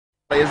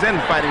is in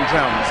fighting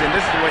terms, and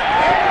this is what.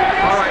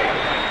 All right.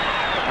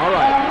 All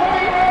right.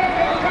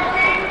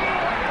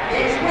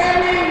 He's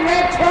wearing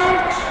red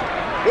trunks.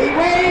 He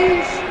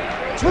weighs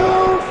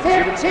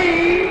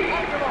 215,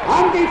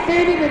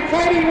 undefeated in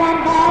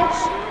 31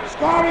 bouts,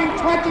 scoring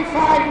 25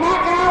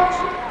 knockouts.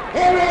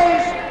 Here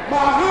is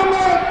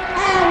Muhammad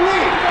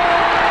Ali.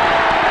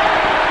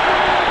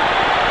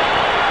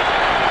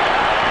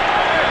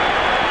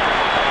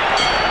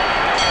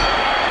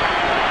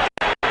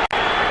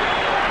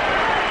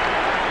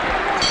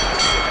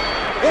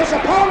 His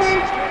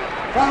opponent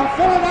from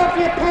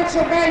Philadelphia,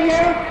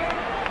 Pennsylvania,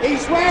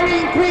 he's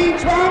wearing green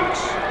trunks.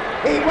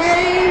 He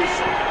weighs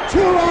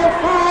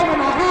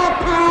 205.5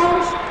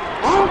 pounds,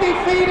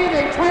 undefeated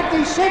in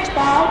 26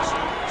 bouts,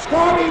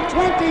 scoring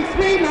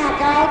 23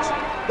 knockouts,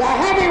 the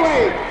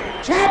heavyweight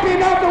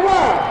champion of the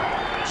world,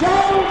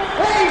 Joe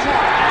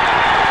Frazier.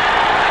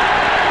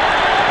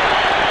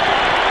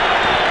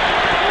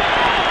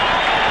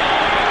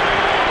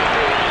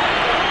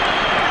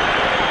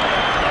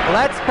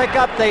 Let's pick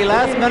up the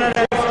last minute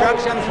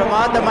instructions from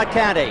Arthur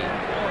McCanty.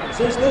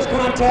 Since this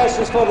contest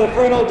is for the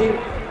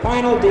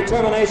final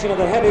determination of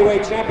the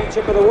heavyweight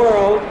championship of the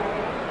world,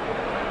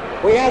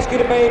 we ask you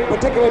to pay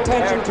particular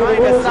attention to the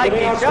rules of the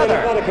New York State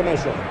Athletic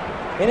Commission.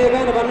 In the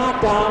event of a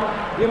knockdown,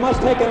 you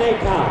must take an 8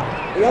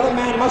 count. The other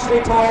man must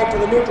retire to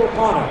the neutral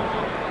corner.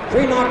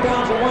 3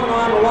 knockdowns in 1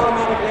 round will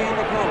automatically end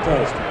the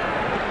contest.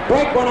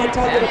 Break when I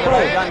tell you to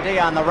break. Dundee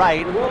on the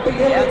right,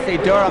 Nancy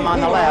Durham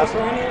on the left. For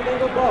any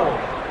illegal blow.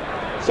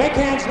 Shake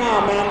hands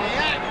now, men.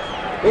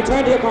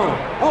 Return to your corner.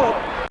 Hold it.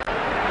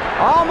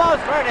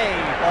 Almost ready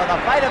for the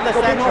fight of the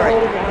century.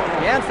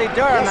 Nancy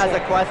Durham has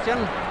a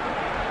question.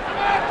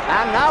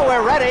 And now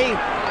we're ready.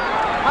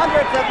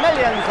 Hundreds of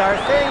millions are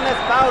seeing this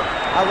bout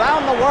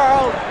around the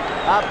world.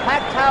 A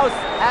packed house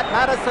at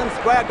Madison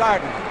Square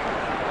Garden.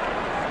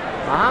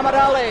 Muhammad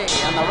Ali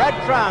in the red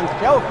trunks,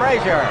 Joe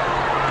Frazier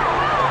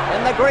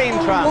in the green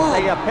trunks.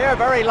 They appear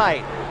very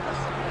light.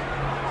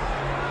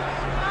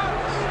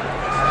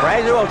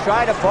 Frazier will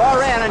try to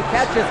bore in and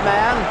catch his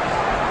man.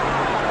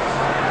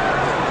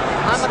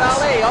 Muhammad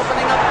Ali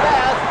opening up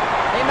fast.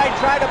 He may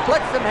try to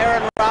blitz him here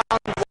in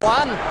round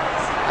 1,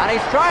 and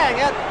he's trying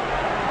it.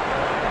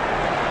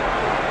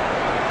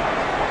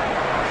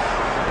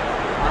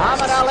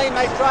 Muhammad Ali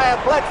may try a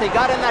blitz. He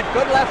got in that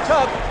good left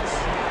hook.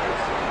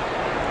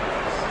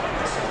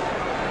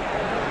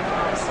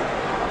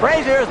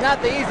 Frazier is not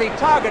the easy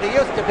target he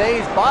used to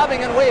be. He's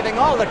bobbing and weaving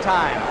all the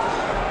time.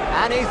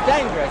 And he's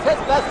dangerous. His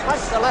best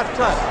punch, the left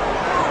hook.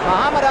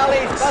 Muhammad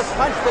Ali's best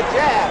punch, the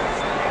jabs,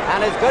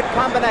 and his good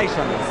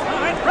combinations.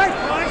 All right, break,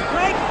 boys,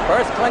 break.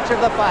 First clinch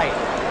of the fight.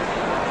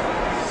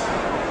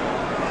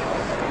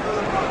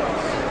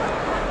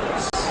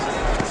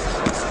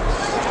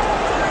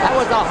 That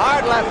was a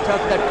hard left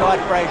hook that caught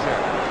Frazier.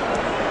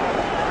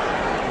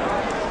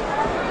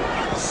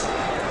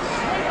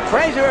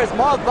 Frazier is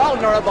more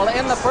vulnerable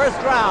in the first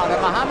round,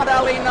 and Muhammad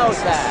Ali knows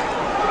that.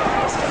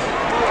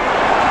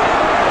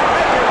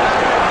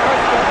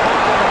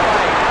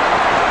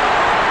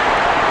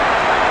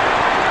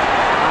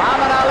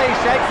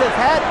 Shakes his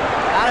head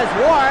and is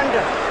warned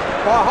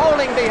for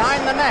holding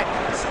behind the neck.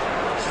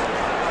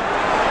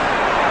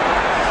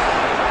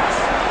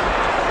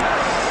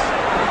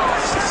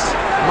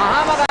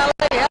 Muhammad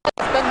Ali has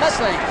been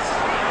missing,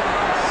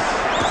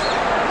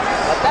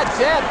 but that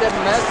jab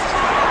didn't miss.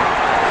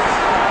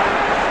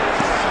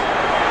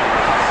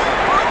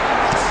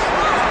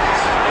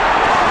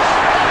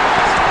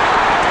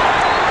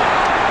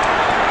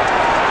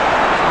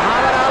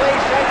 Muhammad Ali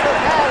shakes his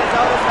head as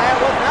though to say it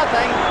was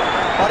nothing.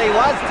 But he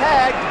was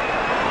tagged.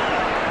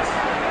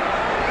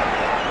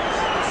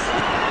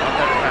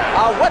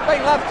 A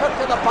whipping left hook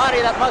to the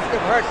body that must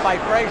have hurt by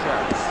Frazier.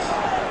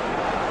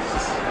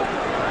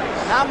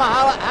 Now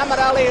Muhammad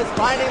Ali is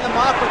finding the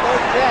mark with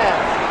those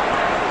jabs.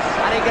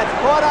 And he gets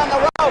caught on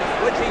the ropes,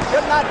 which he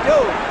should not do.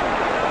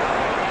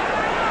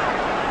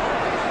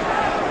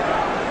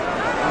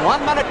 1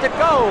 minute to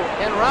go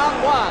in round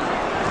 1.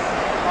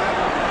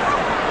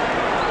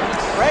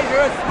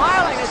 Frazier is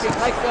smiling as he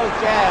takes those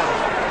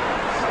jabs.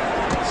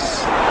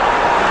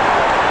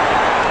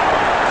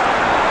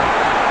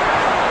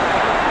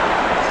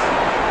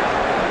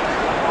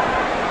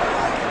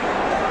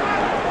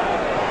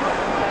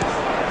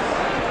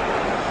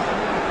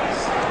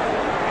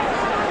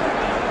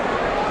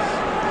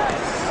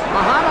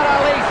 Muhammad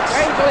Ali,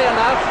 strangely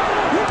enough,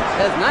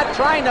 is not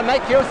trying to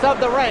make use of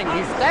the ring.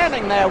 He's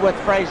standing there with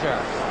Frazier,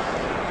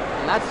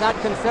 and that's not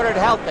considered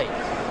healthy.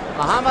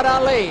 Muhammad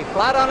Ali,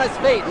 flat on his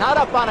feet, not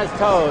up on his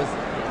toes,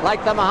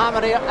 like the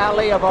Muhammad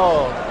Ali of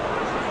old.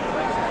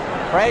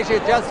 Frazier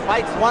just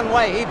fights one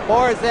way. He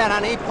bores in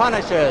and he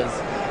punishes.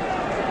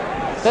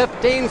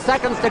 15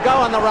 seconds to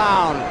go in the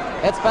round.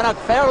 It's been a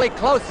fairly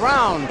close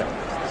round.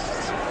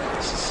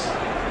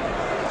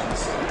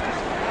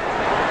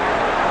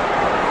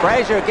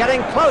 Frazier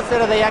getting closer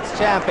to the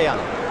ex-champion.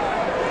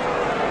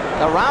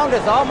 The round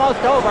is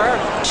almost over. Well,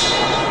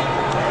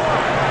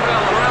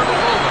 the round is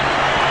over.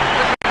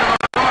 Listen to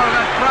the roar of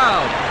that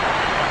crowd.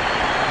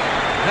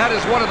 That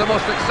That is one of the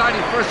most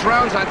exciting first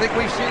rounds I think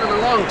we've seen in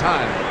a long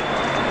time.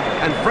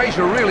 And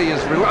Frazier really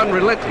is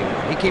unrelenting.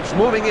 He keeps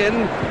moving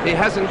in. He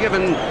hasn't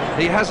given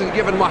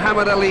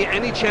Muhammad Ali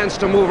any chance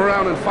to move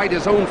around and fight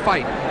his own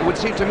fight. It would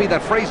seem to me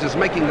that Frazier's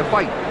making the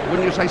fight.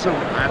 Wouldn't you say so?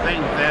 I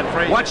think that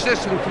Frazier... Watch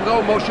this in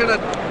slow motion at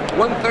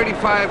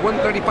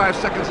 135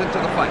 seconds into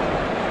the fight.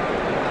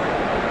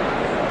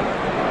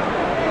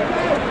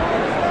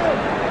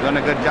 Done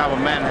a good job of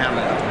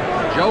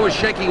manhandling. Joe is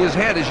shaking his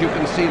head, as you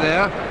can see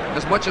there,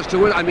 as much as to,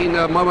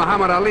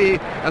 Muhammad Ali,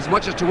 as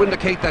much as to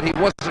indicate that he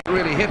wasn't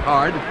really hit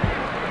hard.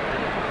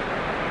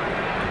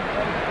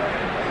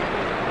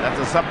 That's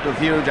a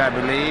subterfuge, I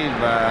believe,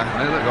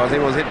 because he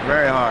was hit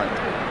very hard.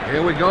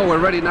 Here we go. We're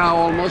ready now,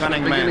 almost at the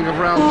beginning of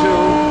round 2.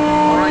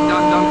 All right,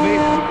 Don Dunphy.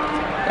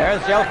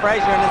 There's Joe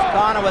Frazier in his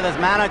corner with his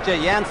manager,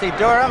 Yancey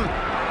Durham.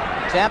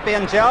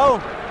 Champion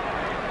Joe.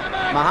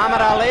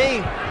 Muhammad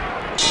Ali.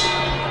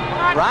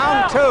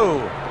 Round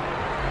 2.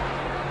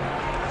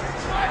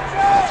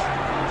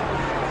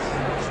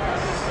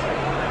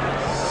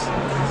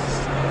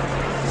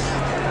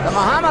 The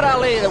Muhammad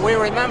Ali that we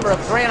remember of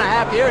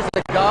 3.5 years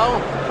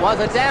ago was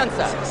a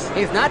dancer.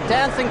 He's not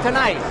dancing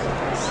tonight.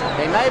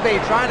 He may be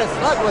trying to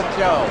slug with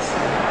Joe.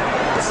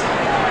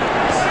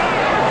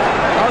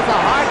 Those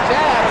are hard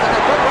jabs and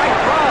a good right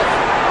cross.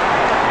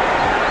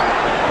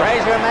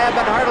 Frazier may have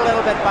been hurt a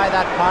little bit by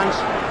that punch.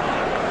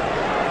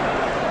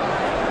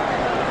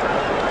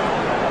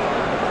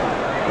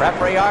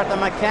 Referee Arthur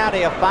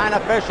McCanty, a fine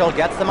official,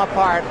 gets them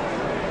apart.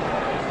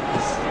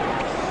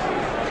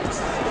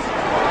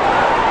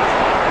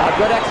 A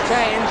good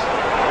exchange.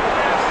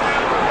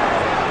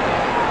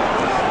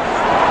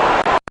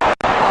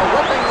 A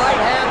whipping right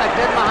hand that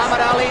did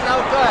Muhammad Ali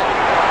no good.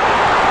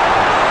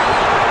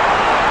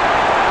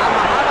 And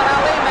Muhammad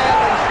Ali may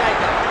have been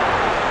shaken.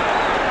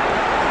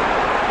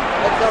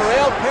 It's a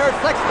real pure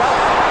six-belt.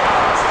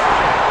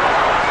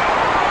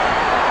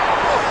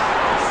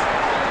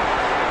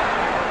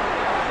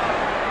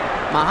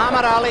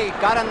 Muhammad Ali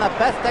got in the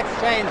best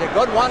exchange, a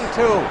good 1-2,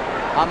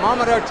 a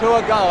moment or two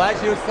ago,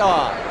 as you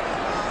saw.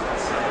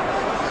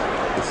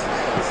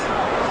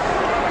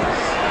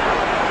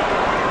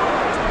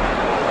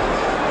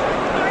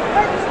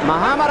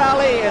 Muhammad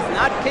Ali is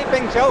not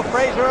keeping Joe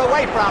Frazier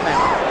away from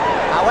him.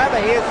 However,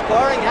 he is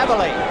scoring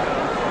heavily.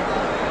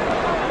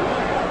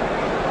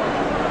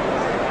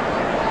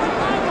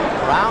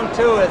 Round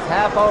 2 is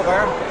half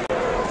over.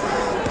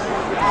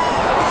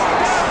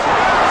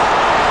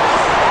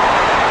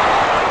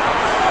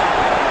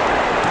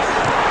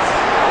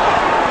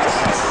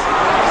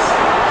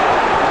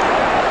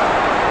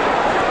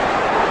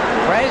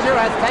 Frazier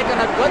has taken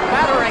a good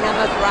battering in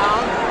this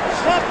round.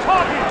 Stop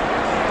talking!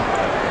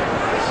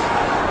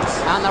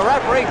 And the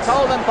referee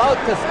told them both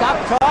to stop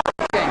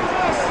talking.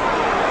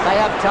 They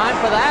have time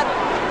for that.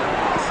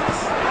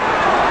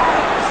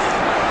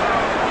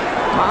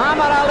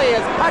 Muhammad Ali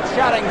is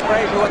cut-shotting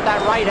Frazier with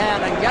that right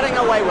hand and getting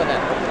away with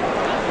it.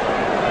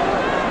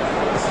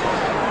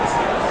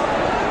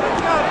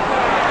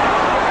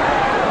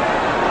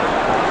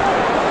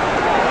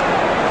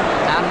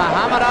 And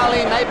Muhammad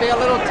Ali may be a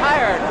little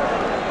tired.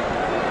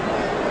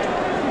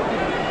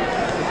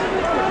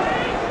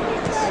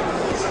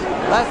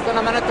 Less than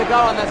a minute to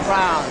go in this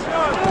round.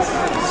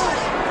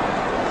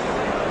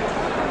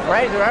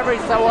 Frazier every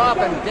so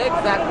often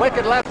digs that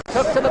wicked left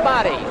hook to the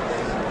body.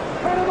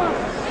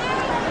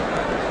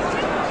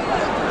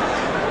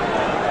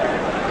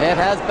 It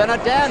has been a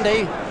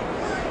dandy.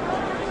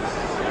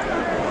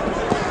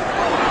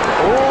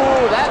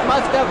 Ooh, that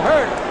must have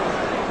hurt.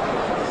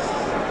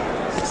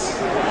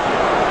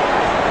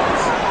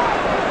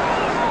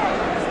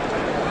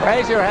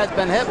 Frazier has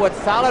been hit with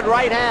solid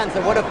right hands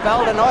that would have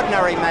felled an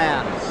ordinary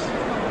man.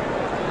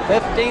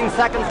 15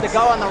 seconds to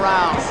go in the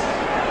round.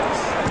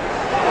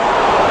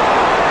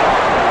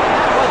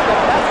 That was the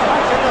best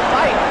punch in the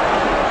fight.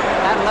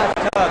 That left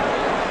hook.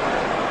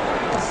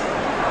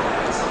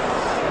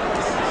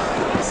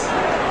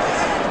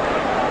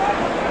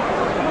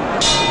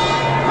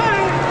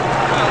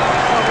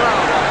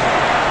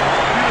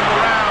 Beautiful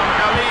round.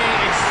 Ali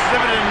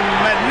exhibiting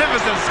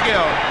magnificent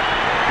skill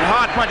and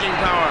hard punching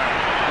power.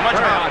 Much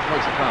hard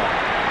punching power.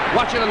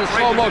 Watch it in the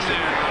slow motion.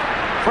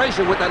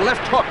 Frazier with that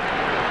left hook.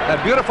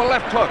 That beautiful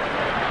left hook.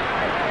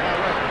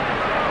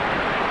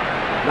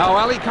 Now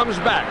Ali comes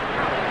back.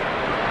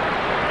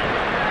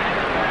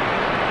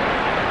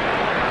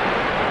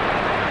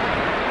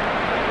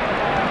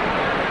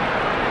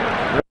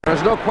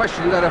 There's no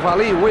question that if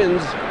Ali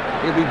wins,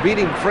 he'll be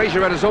beating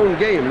Frazier at his own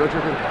game, don't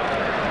you think?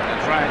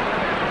 That's right.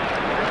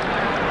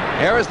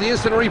 Here is the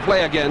instant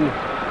replay again.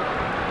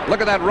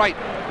 Look at that right.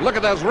 Look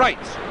at those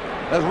rights.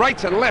 There's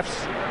rights and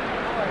lefts.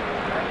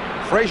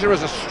 Frazier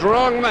is a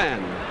strong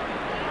man.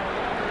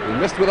 He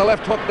missed with a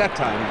left hook that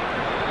time.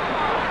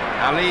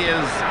 Ali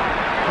is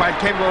quite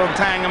capable of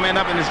tying him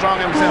up and he's strong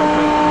himself.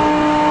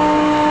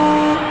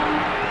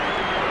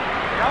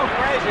 Joe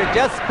Frazier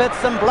just spit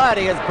some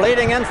blood. He is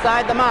bleeding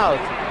inside the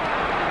mouth.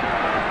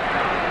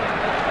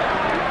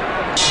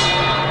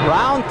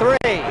 Round 3.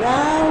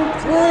 Round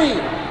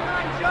 3.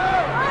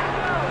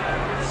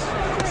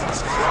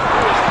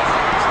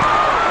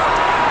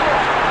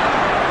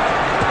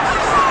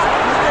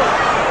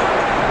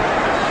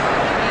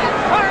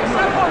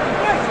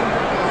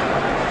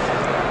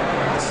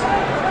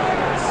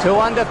 Two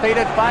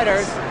undefeated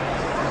fighters.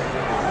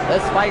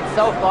 This fight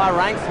so far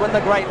ranks with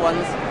the great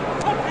ones.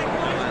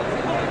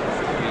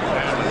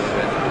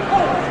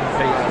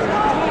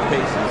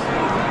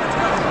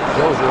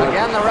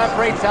 Again, the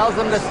referee tells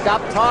them to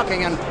stop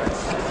talking, and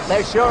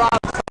they sure are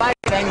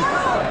fighting.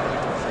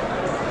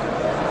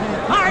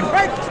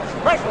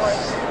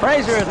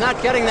 Frazier is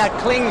not getting that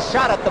clean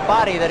shot at the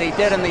body that he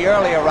did in the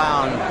earlier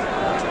round,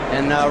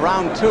 in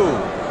round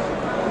 2.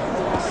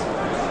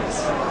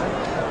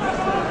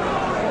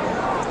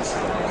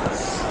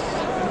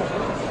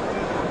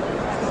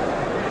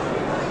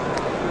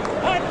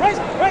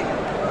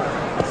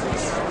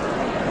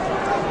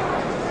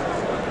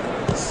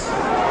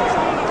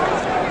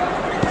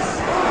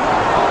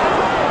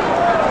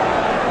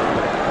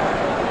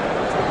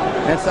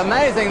 It's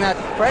amazing that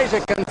Frazier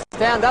can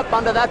stand up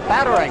under that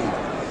battering.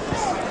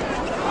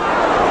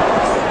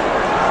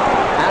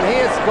 And he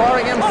is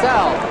scoring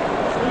himself.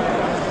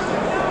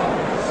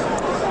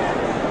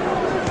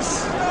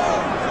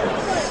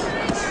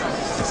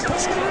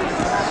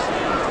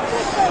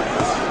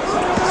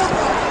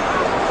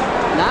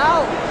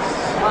 Now,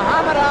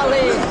 Muhammad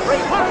Ali's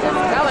reach is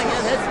telling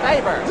in his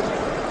favor.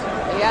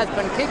 He has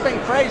been keeping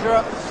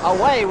Frazier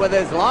away with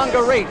his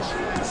longer reach.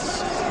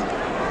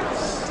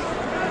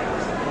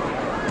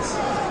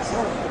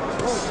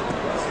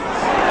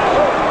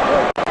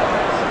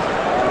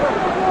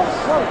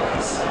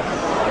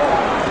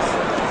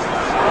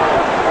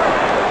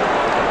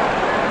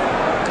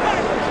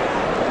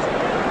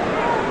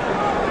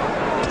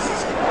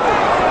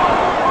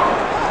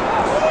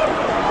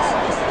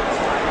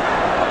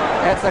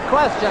 It's a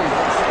question,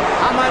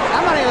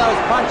 how many of those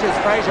punches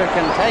Frazier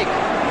can take?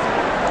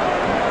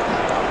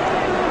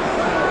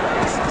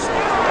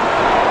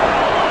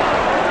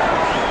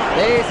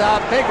 These are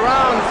big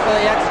rounds for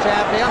the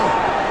ex-champion.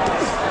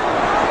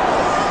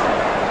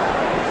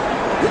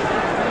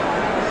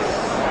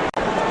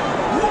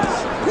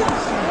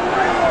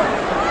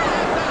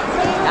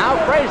 Now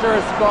Frazier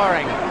is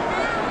scoring.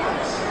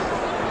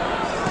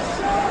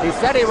 He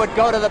said he would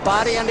go to the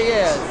body, and he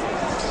is.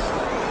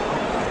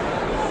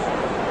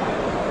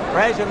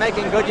 Frazier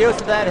making good use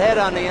of that head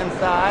on the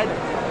inside.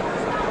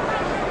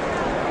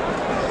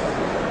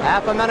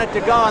 Half a minute to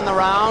go in the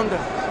round.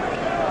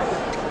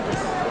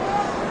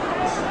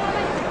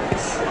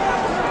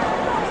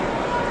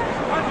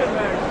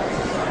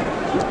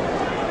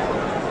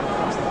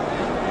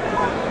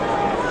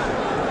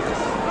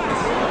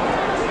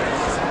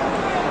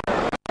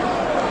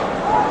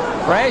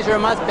 Frazier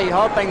must be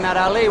hoping that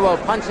Ali will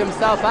punch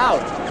himself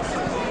out.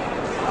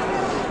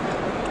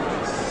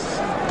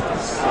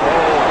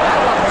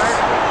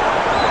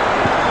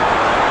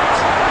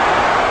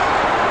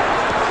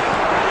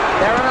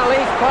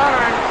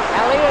 Corner, and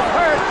Ali is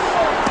hurt.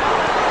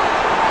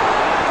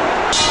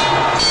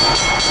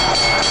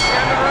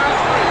 End of round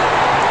 3.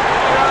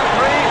 Round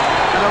 3,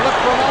 and it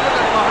looked for a moment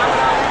that Muhammad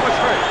Ali was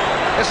hurt.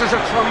 This is a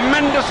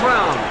tremendous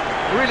round.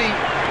 Really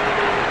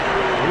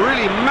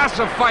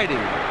massive fighting.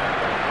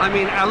 I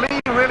mean, Ali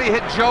really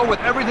hit Joe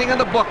with everything in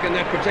the book in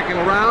that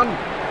particular round,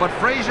 but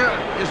Frazier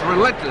is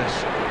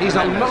relentless. He's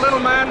a little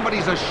man, but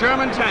he's a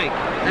Sherman tank,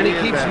 and he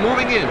keeps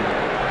moving in.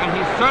 And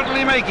he's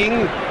certainly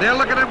making, there,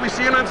 look at it, we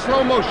see it on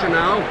slow motion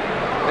now.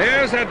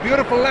 There's that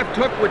beautiful left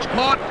hook which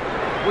caught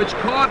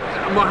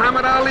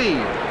Muhammad Ali.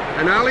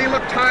 And Ali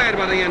looked tired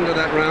by the end of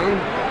that round.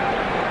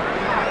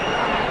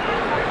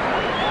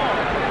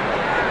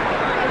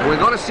 We're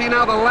going to see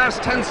now the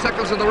last 10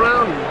 seconds of the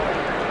round,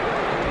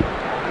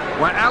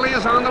 where Ali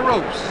is on the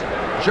ropes.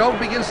 Joe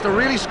begins to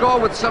really score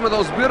with some of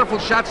those beautiful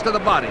shots to the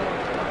body.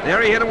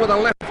 There he hit him with a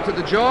left to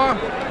the jaw.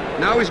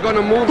 Now he's going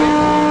to move it.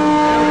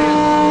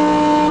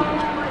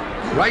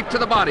 Right to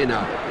the body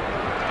now.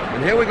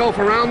 And here we go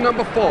for round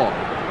number 4.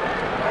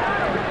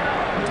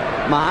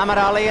 Muhammad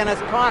Ali in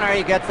his corner.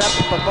 He gets up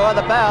before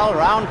the bell.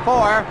 Round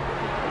 4.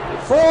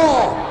 4.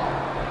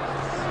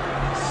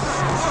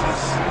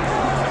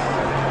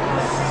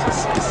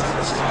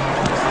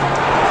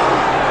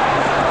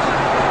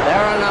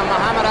 They're in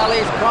Muhammad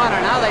Ali's corner.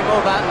 Now they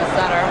move out in the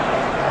center.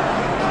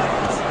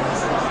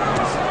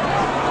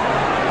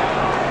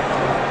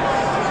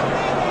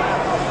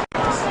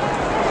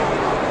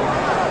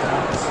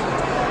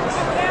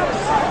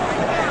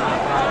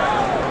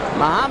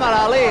 Muhammad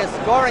Ali is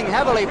scoring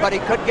heavily, but he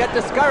could get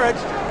discouraged.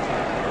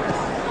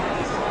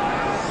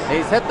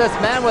 He's hit this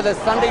man with his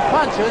Sunday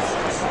punches,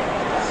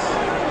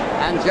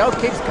 and Joe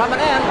keeps coming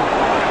in.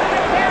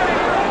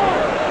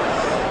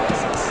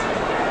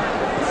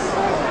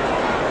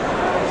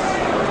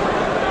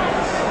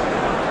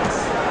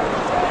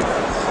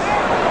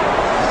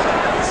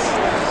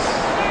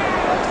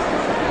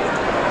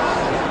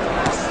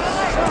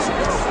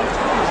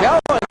 Joe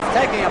is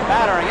taking a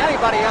battering.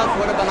 Anybody else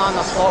would have been on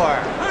the floor.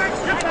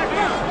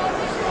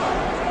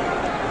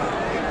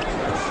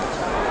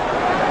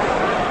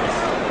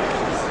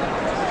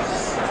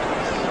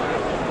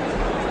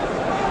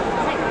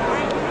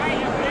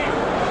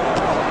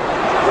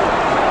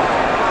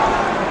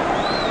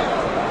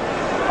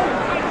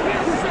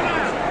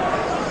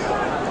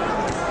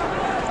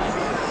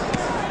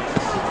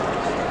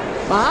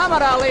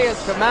 Ali is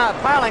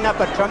piling up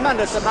a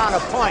tremendous amount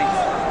of points.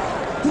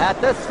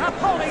 At this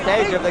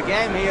stage of the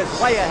game, he is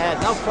way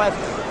ahead, no question.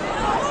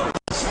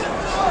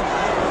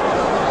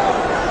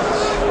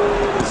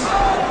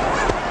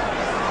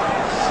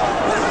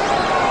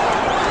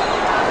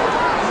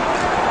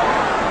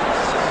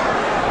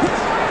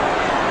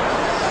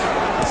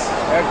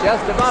 They're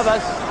just above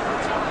us.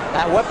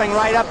 That whipping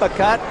right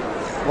uppercut,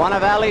 one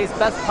of Ali's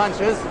best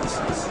punches.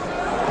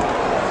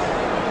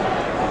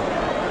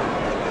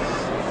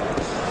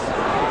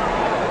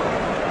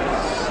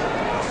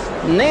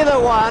 Neither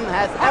one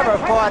has ever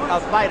fought a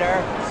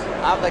fighter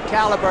of the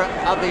caliber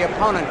of the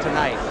opponent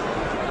tonight.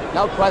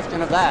 No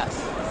question of that.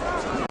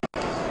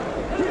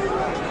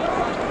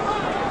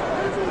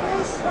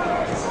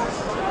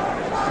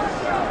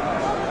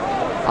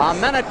 A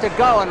minute to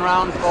go in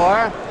round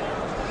 4.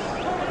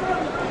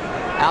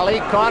 Ali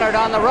cornered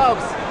on the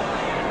ropes.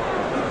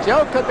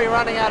 Joe could be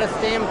running out of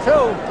steam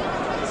too.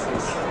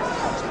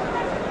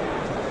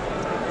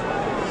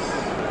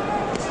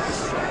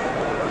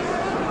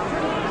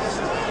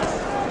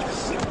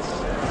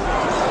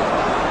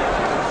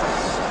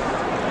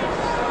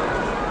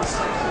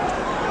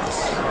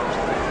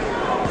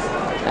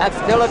 That's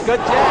still a good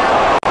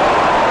jab.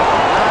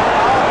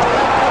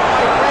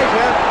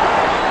 Frazier.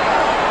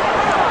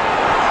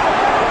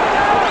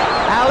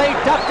 Ali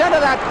ducked into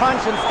that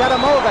punch instead of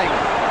moving.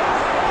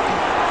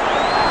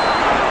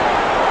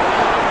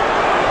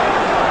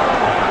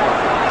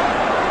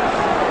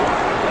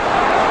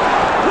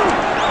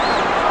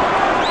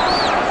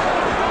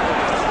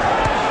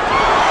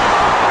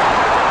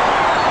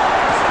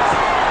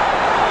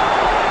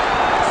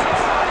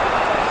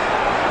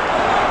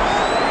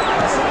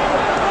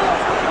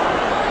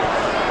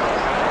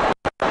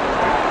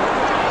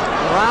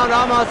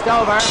 Almost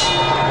over.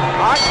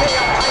 Archie,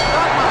 I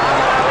thought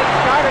Muhammad Ali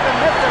started to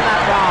miss in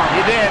that round.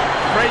 He did.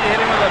 Frazier hit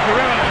him with a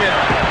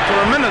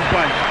tremendous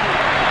punch.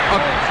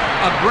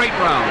 A great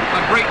round.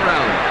 A great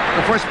round.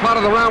 The first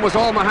part of the round was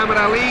all Muhammad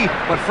Ali,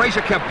 but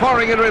Frazier kept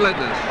pouring in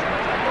relentless.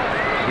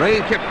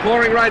 Rain kept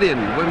pouring right in.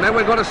 Then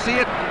we're going to see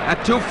it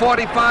at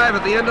 2:45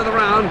 at the end of the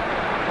round.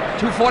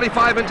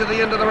 2:45 into the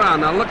end of the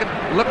round. Now look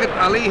at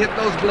Ali hit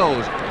those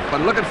blows,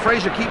 but look at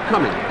Frazier keep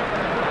coming.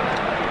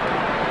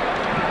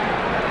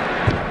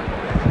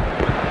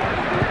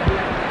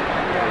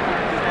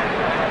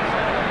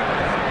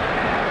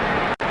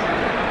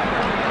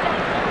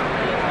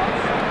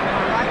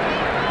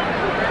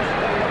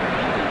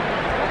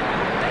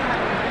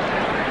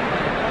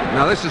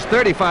 Now this is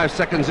 35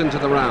 seconds into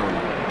the round.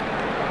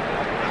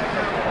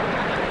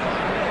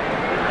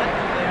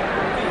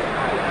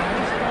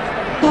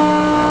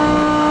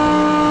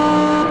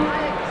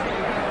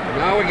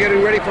 Now we're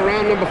getting ready for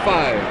round number 5.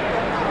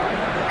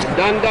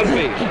 Don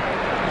Dunphy.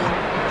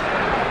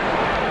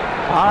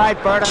 All right,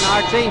 Bert and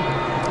Archie.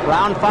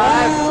 Round 5.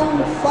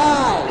 Round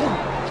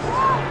 5.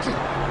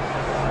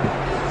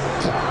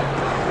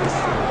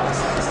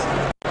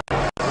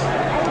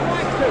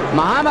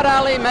 Muhammad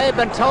Ali may have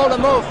been told to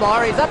move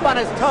more. He's up on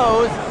his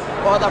toes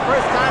for the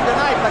first time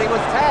tonight, but he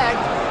was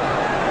tagged.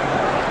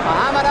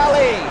 Muhammad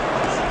Ali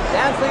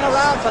dancing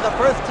around for the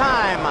first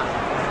time.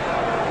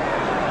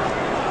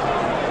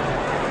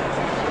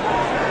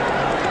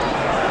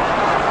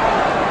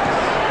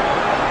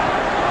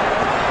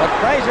 But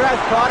Frazier has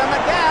caught him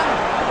again.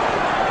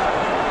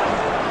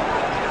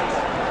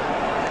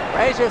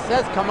 Frazier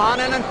says, come on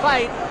in and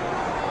fight.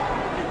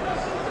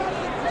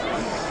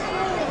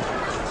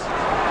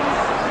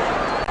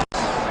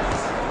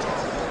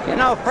 You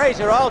know,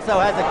 Frazier also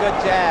has a good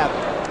jab.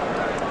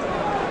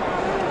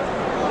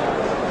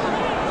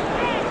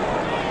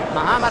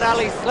 Muhammad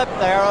Ali slipped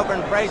there over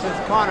in Frazier's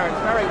corner.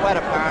 It's very wet,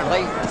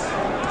 apparently.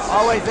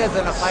 Always is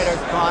in a fighter's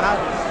corner.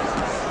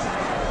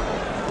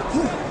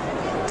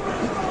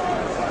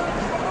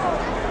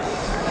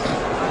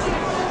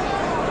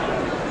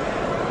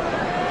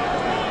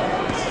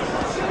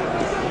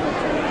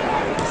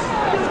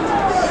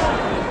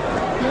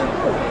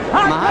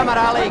 Muhammad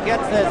Ali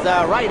gets his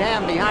right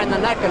hand behind the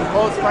neck and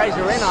pulls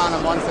Frazier in on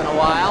him once in a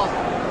while.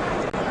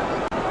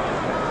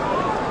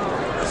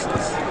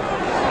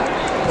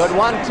 Good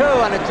 1-2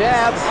 and a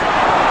jab.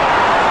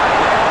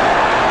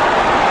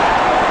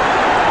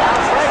 Now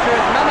Frazier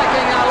is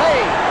mimicking Ali.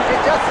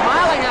 He's just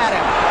smiling at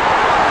him.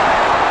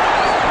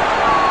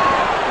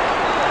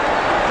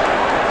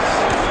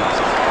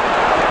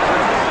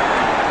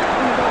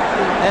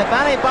 If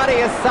anybody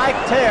is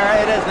psyched here,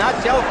 it is not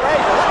Joe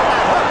Frazier. Look at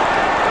that hook.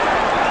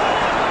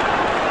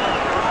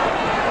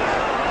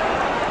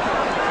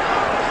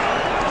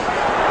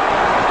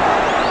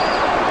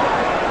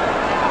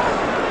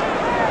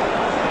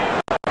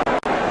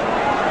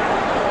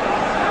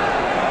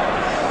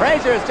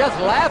 Frazier is just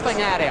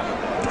laughing at him,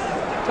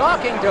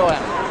 talking to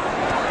him.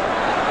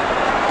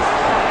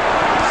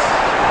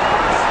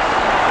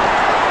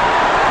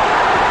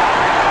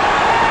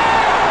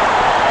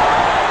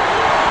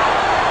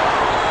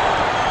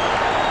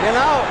 You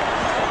know,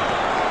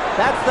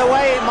 that's the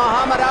way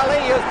Muhammad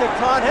Ali used to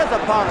taunt his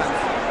opponents.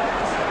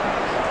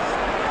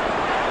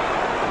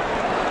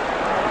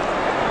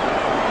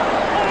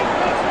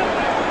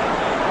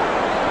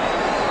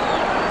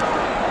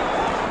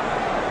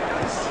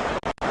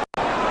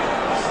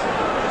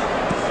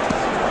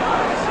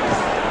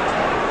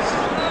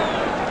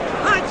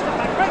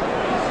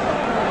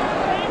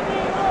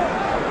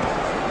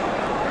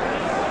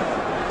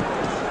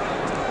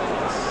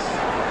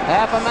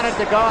 half a minute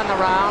to go in the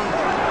round.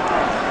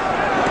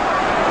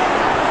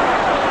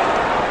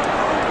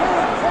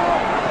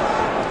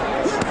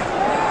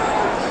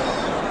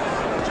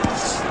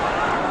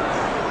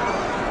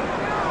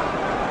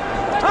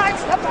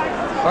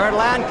 Bert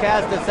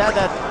Lancaster said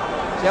that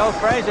Joe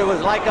Frazier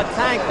was like a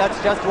tank. That's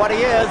just what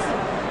he is.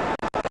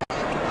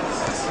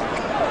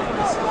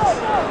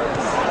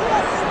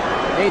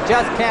 He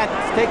just can't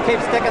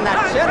keep sticking that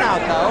chin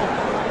out, though.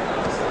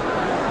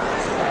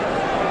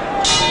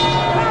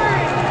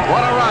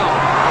 What a round.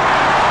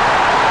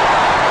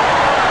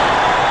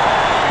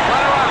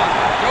 What a round.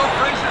 Joe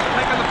Frazier's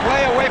taking the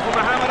play away from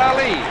Muhammad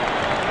Ali.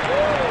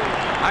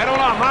 I don't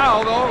know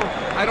how, though.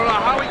 I don't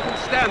know how he can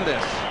stand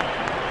this.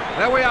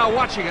 There we are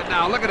watching it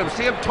now. Look at him.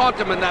 See him taunt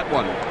him in that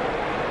one.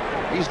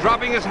 He's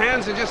dropping his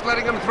hands and just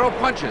letting him throw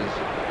punches.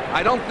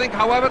 I don't think,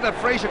 however, that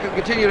Frazier can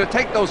continue to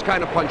take those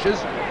kind of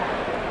punches.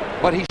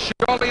 But he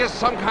surely is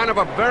some kind of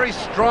a very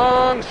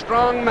strong,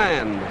 strong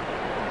man.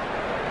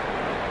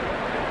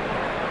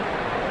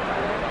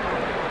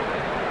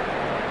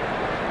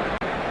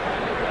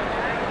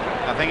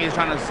 I think he's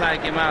trying to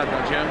psych him out,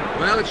 don't you?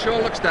 Well, it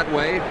sure looks that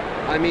way.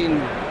 I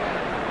mean,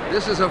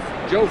 this is a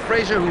Joe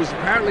Frazier who's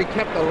apparently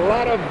kept a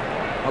lot of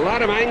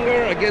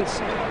anger against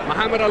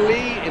Muhammad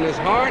Ali in his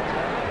heart.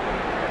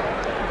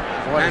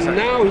 And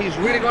now he's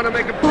really going to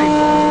make a play.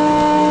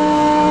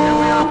 Here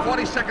we are,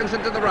 40 seconds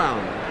into the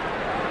round.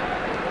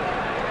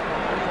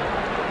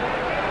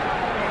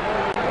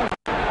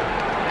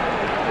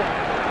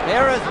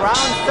 Here is round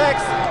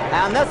 6,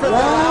 and this is the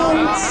round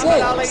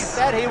Muhammad Ali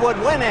said he would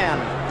win in.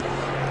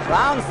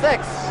 Round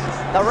 6,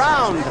 the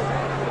round.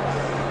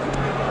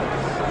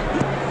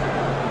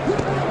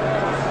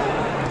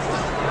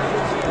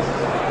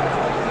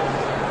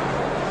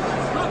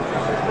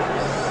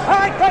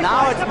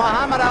 Now it's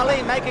Muhammad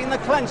Ali making the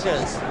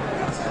clinches.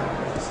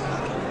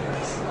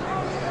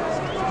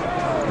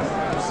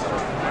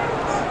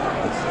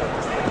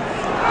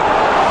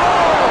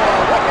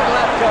 Wicked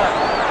left hook.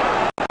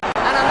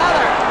 And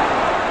another.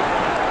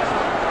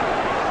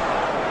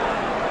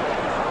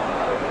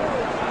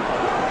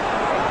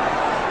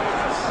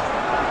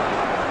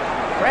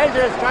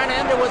 Frazier is trying to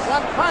end it with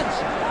one punch.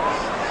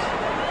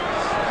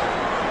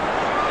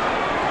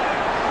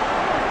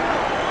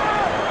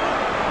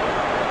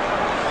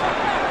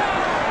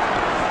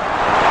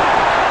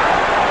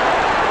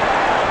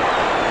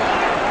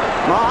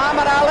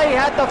 Muhammad Ali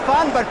had the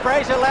fun, but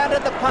Frazier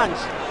landed the punch.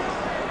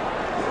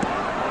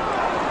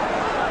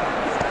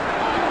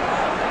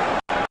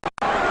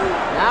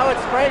 Now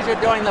it's Frazier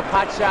doing the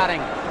pot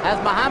shotting as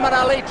Muhammad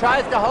Ali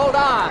tries to hold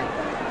on.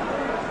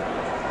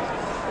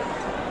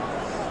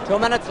 2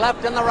 minutes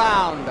left in the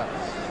round.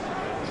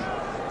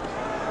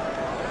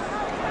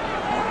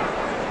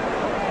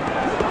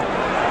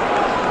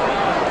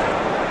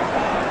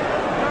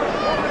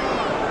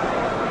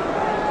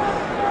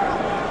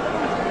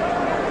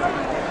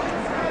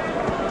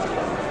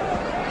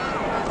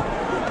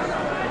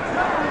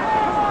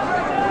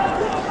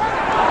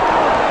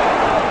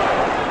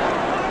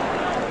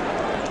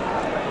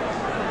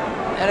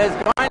 It is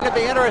going to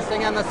be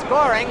interesting in the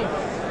scoring.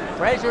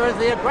 Frazier is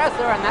the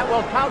aggressor, and that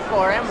will count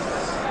for him.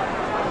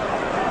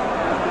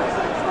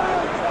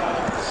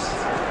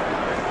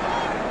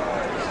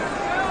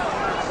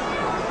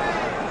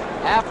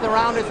 Half the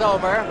round is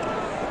over.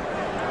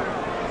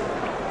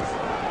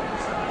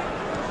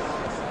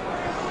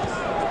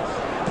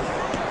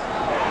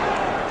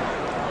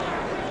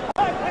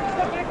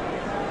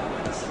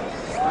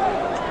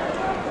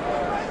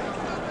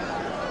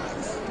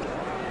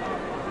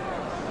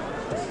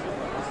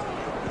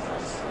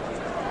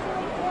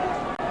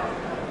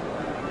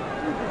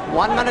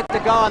 One minute to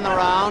go in the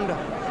round.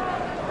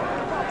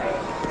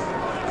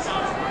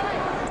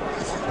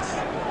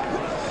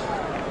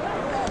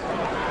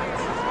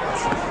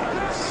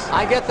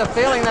 I get the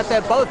feeling that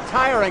they're both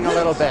tiring a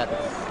little bit.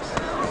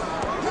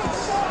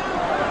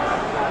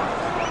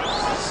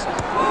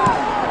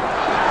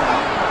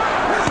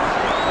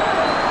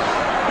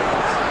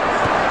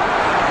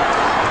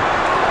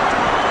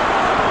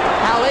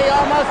 Ali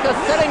almost a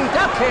sitting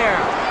duck here.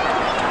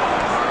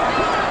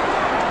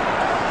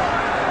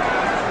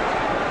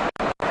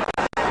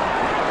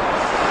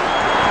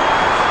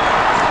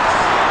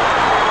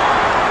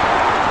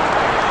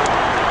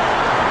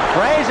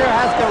 Frazier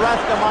has to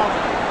rest a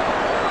moment.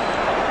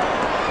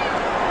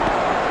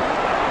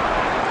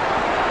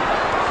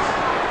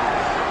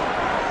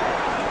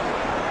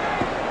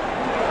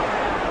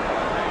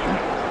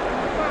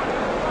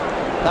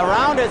 The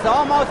round is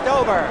almost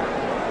over.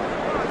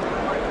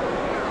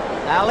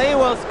 Ali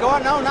will score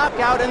no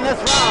knockout in this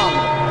round.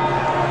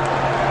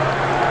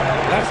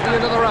 That's the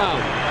end of the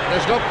round.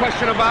 There's no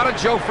question about it.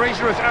 Joe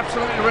Frazier is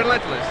absolutely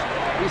relentless.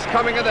 He's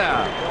coming in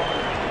there.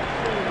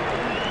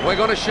 We're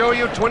going to show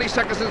you 20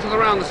 seconds into the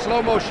round, the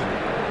slow motion.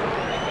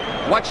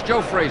 Watch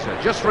Joe Frazier,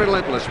 just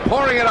relentless,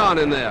 pouring it on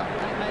in there.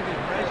 Maybe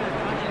Frazier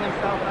punching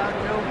himself out,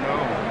 Joe?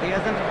 No. He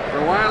isn't? For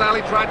a while,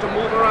 Ali tried to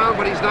move around,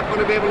 but he's not going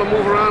to be able to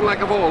move around like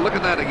of old. Look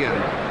at that again.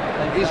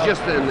 He's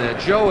just in there.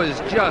 Joe is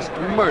just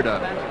murder.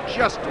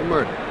 Just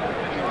murder.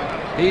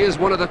 He is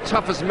one of the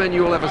toughest men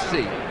you'll ever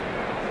see.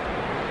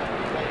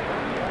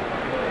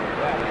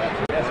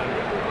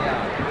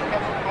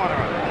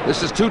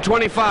 This is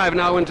 2:25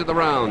 now into the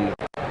round.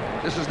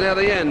 This is near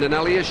the end, and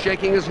Ali is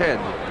shaking his head.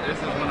 This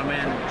is when a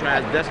man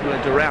tries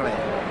desperately to rally.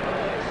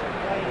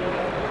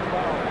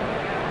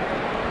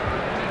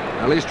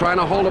 Ali's trying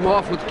to hold him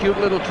off with cute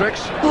little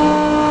tricks,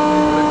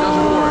 but it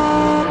doesn't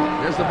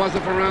work. There's the buzzer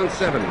for round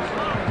 7.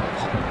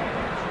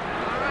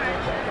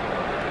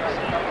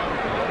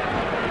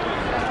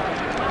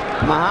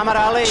 Muhammad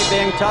Ali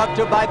being talked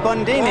to by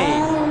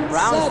Bondini.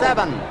 Round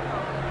 7.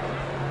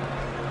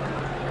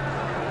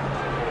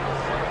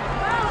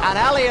 And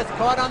Ali is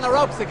caught on the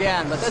ropes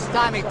again, but this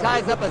time he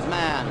ties up his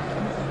man.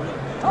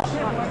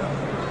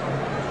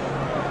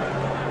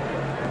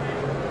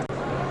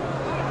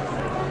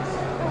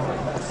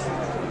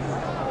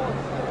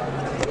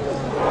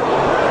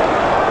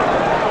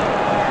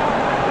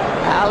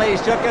 Ali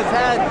shook his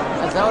head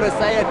as though to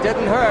say it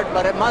didn't hurt,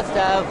 but it must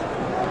have.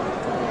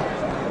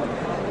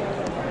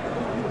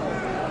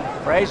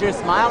 Frazier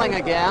smiling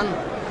again.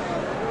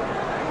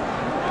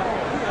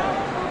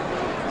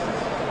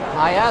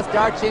 I asked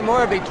Archie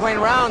Moore between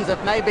rounds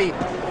if maybe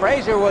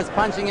Frazier was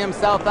punching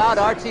himself out.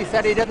 Archie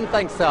said he didn't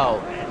think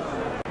so.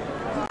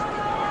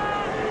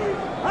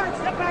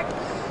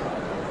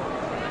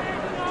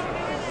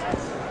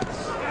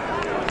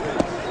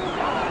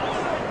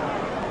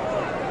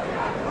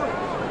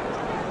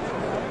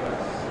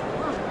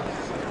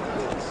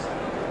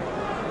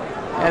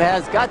 It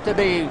has got to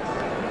be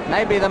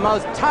maybe the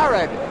most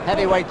torrid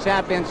heavyweight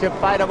championship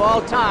fight of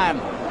all time.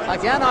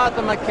 Again,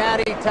 Arthur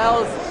McCanty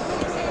tells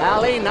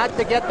Ali not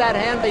to get that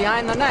hand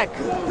behind the neck.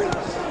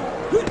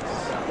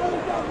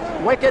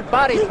 Wicked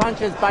body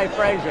punches by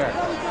Frazier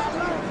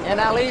in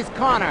Ali's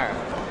corner.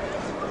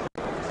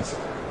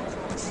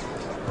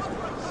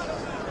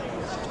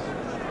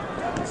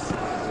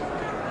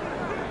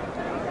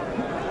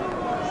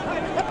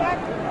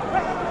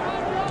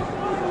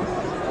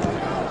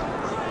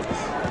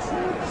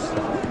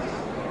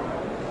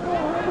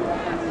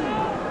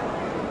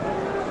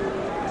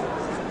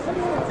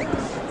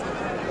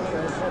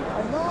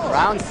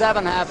 Round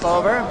 7, half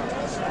over.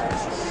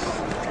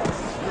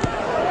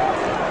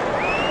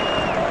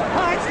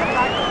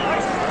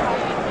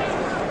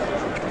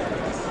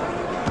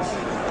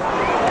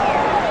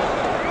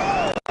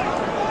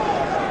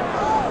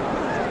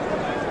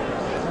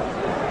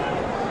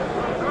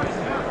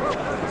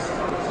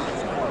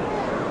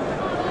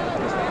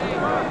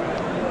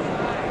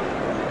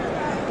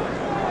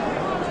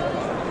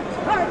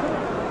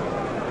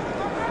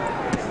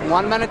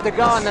 One minute to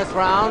go in this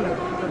round.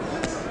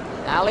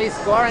 Ali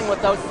scoring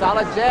with those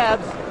solid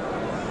jabs,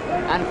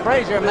 and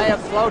Frazier may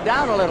have slowed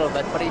down a little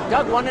bit, but he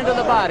dug one into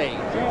the body.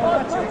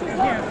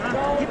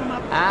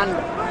 And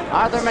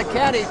Arthur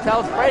McCanty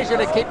tells Frazier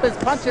to keep his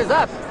punches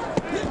up,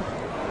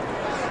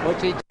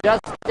 which he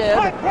just did.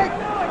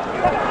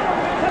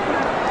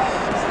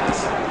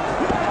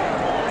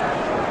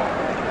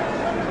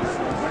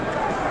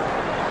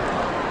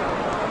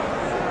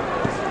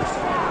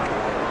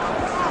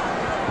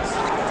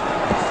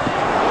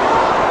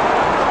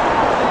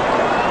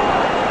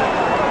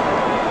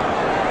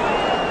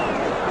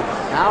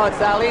 Now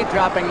it's Ali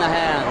dropping the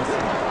hands.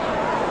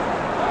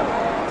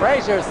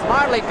 Frazier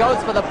smartly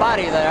goes for the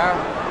body there.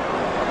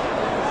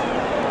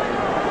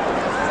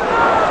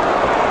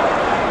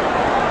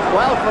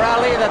 Well for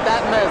Ali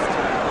that missed.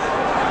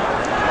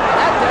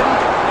 That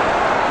didn't.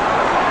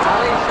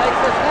 Ali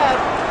shakes his head.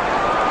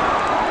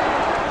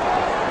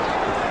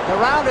 The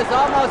round is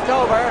almost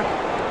over.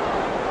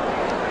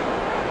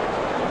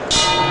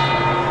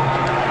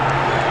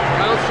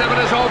 Round 7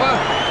 is over.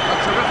 A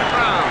terrific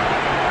round.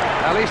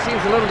 Ali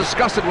seems a little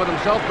disgusted with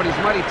himself, but he's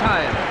mighty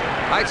tired.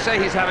 I'd say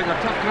he's having a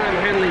tough time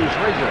handling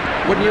Frazier.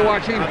 Wouldn't you,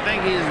 Archie? I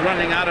think he's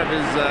running out of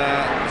his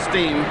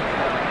steam.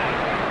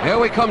 Here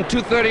we come,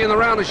 2:30 in the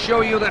round to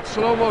show you that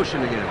slow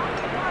motion again.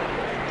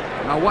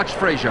 Now watch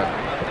Frazier.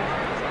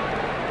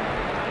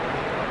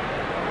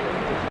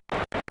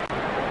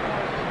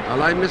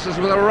 Ali misses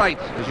with a right,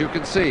 as you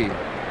can see.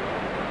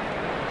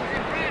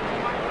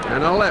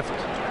 And a left.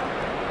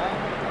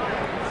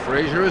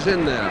 Frazier is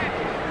in there.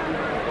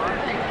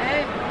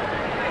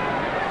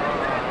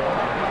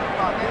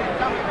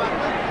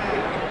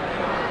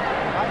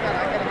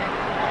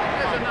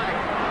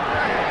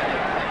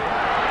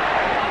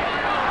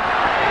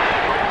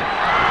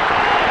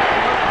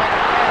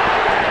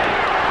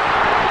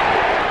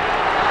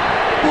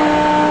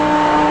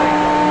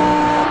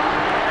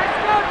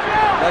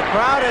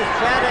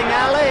 Chanting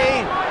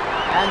Ali,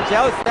 and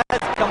Joe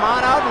says, come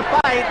on out and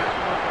fight.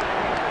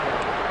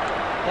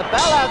 The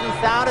bell hasn't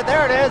sounded.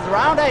 There it is,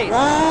 round 8.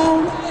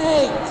 Round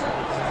 8.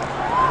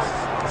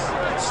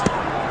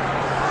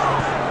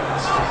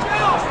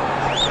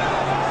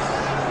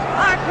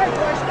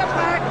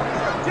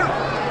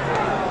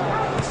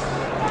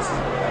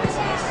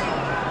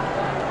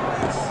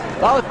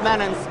 Both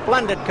men in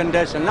splendid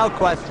condition, no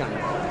question.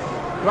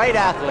 Great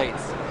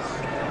athletes.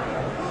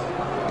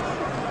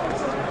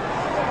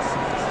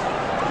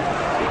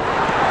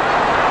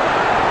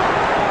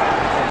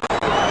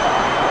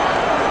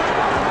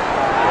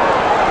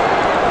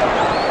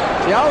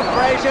 Joe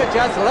Frazier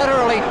just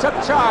literally took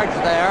charge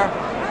there.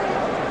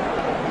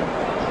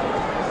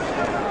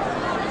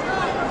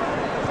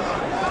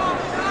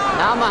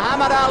 Now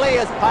Muhammad Ali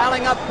is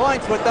piling up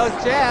points with those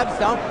jabs.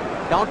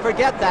 Don't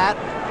forget that.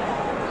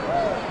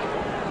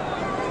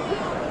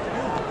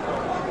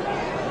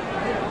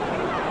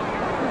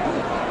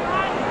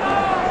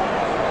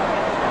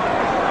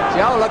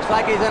 Joe looks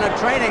like he's in a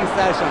training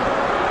session.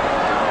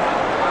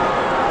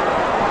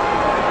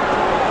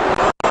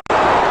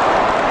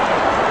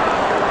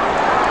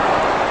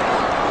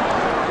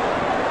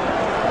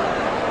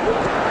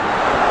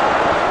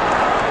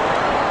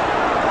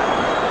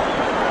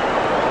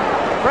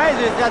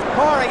 Frazier's just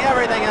pouring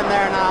everything in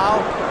there now.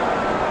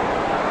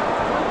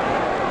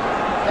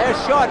 They're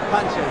short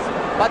punches,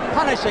 but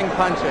punishing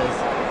punches.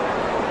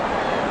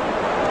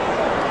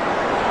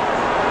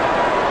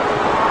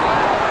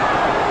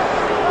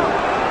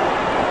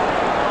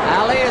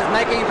 Ali is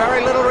making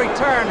very little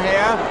return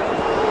here,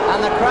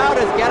 and the crowd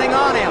is getting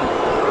on him.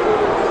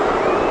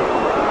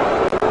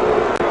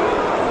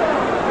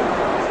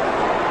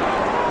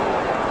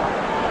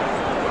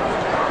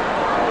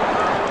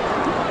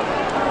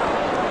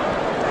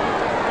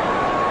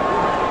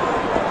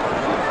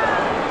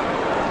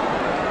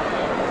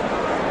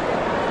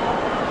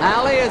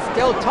 Ali is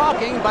still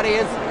talking, but he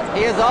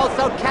is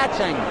also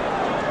catching.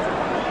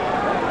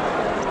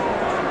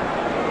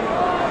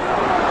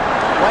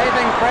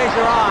 Waving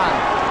Frazier on.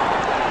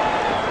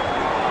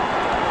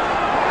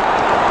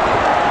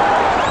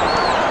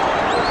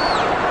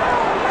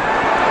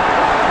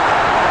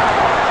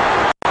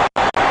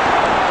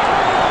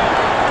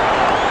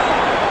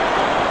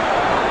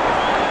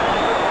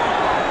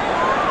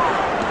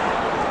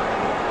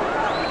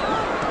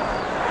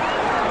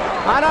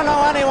 I don't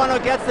know anyone who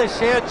gets the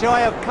sheer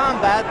joy of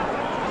combat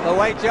the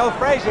way Joe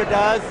Frazier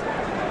does.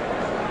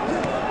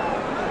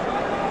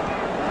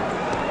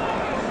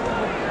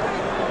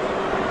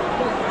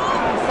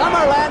 Some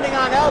are landing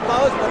on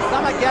elbows, but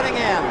some are getting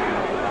in.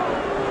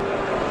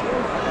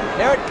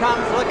 Here it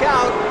comes, look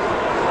out.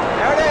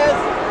 There it is.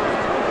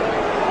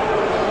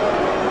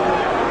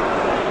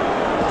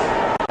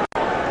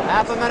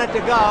 Half a minute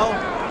to go.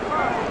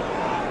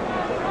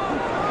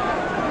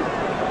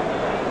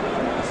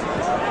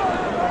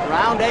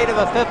 Round 8 of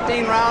a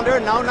 15-rounder,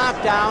 no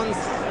knockdowns.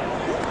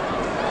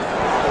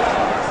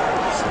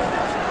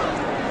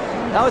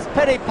 Those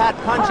pity-pat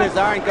punches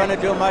aren't going to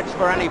do much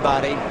for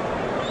anybody.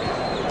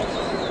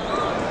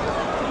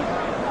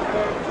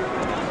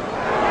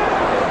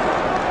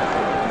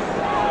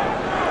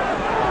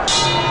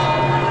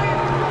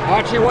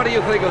 Archie, what do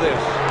you think of this?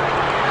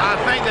 I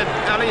think that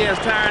Ali is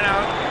tired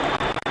out,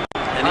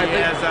 and he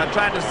has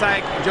tried to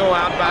psych Joe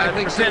out by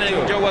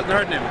pretending Joe wasn't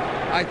hurting him.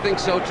 I think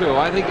so too.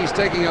 I think he's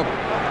taking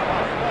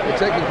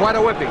quite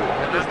a whipping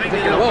at this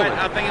particular moment.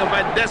 I think he'll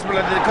fight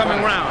desperately the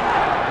coming round.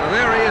 Now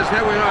there he is.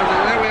 There we are.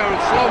 There we are in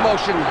slow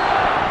motion.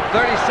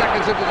 30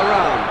 seconds into the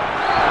round.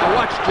 Now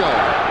watch Joe.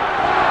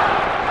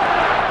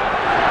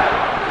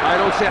 I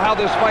don't see how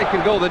this fight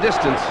can go the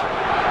distance.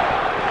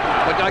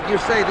 But like you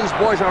say, these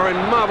boys are in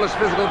marvelous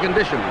physical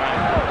condition.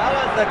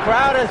 Fellas, the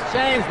crowd has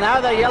changed.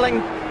 Now they're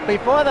yelling.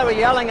 Before they were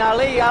yelling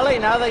Ali, Ali.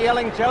 Now they're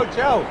yelling Joe,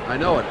 Joe. I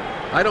know it.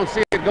 I don't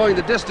see it going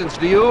the distance,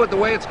 do you, the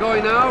way it's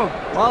going now?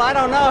 Well, I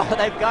don't know.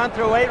 They've gone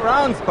through 8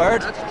 rounds,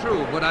 Bert. That's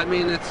true, but I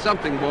mean, it's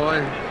something,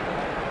 boy.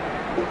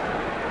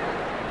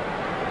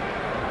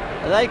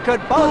 They could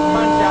both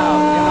punch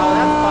out. You know,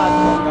 that's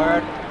possible,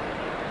 Bert.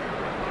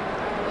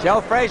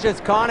 Joe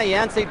Frazier's corner,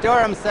 Yancey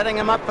Durham setting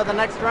him up for the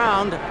next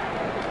round.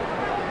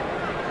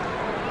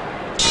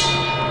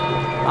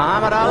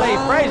 Muhammad Ali.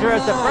 Frazier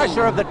is the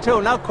fresher of the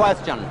two, no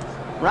question.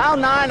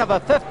 Round 9 of a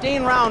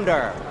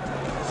 15-rounder.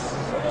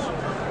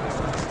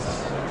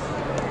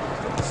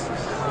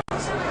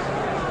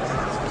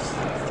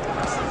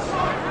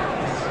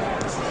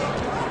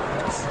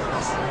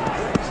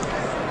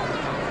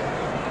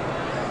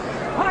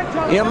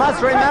 You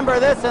must remember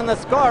this in the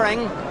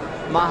scoring.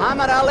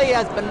 Muhammad Ali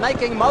has been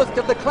making most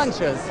of the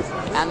clinches,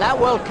 and that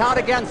will count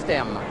against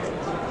him.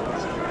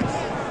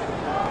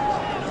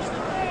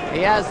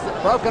 He has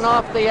broken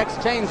off the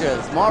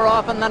exchanges more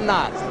often than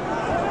not.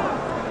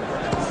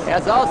 He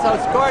has also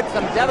scored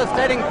some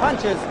devastating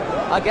punches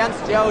against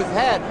Joe's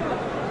head.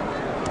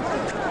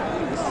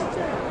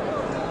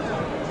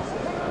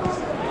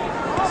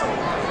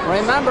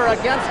 Remember,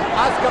 against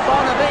Oscar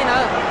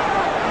Bonavena,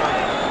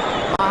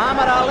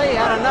 Muhammad Ali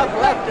had enough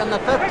left in the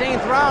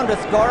 15th round to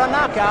score a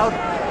knockout.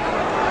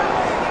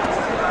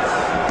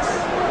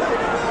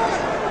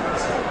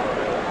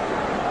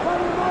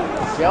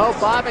 Joe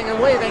bobbing and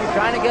weaving,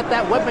 trying to get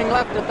that whipping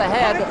left at the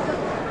head.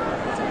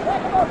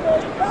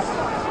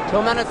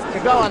 2 minutes to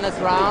go in this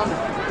round.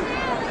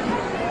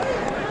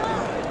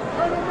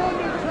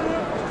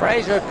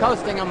 Frazier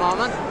coasting a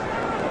moment.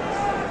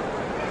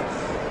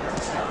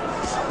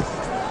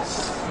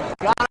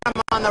 Got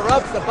him on the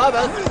ropes above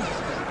us.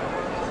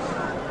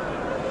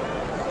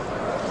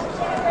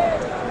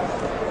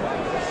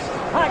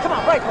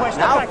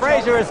 Now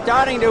Frazier is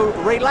starting to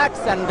relax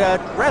and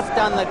rest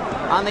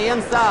on the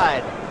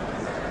inside.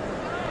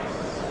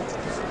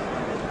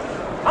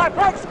 All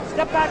right,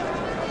 step back.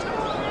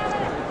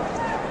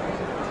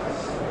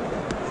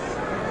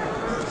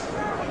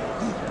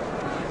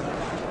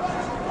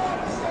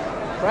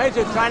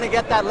 Frazier trying to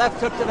get that left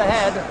hook to the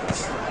head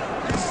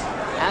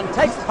and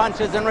takes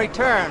punches in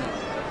return.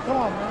 Come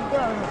on,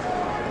 man.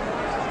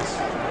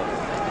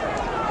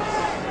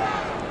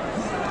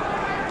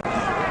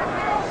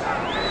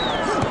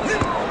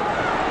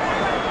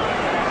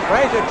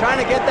 Frazier trying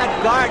to get that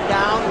guard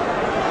down.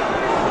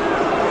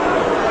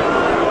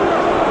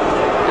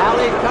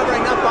 Ali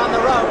covering up on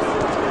the ropes.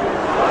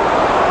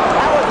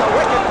 That was a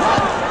wicked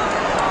punch.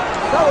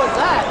 So was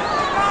that.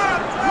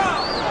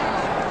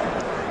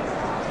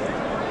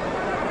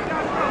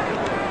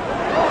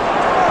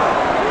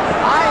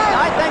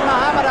 I think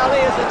Muhammad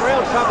Ali is in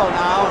real trouble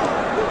now,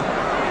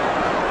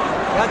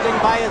 judging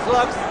by his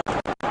looks.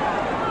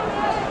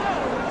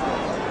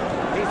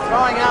 He's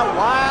throwing out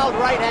wild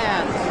right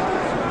hands.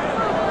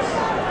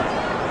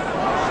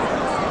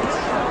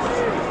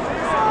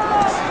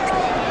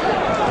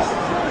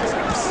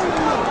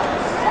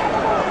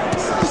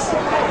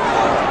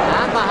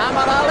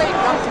 Muhammad Ali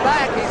comes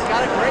back. He's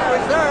got a great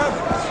reserve.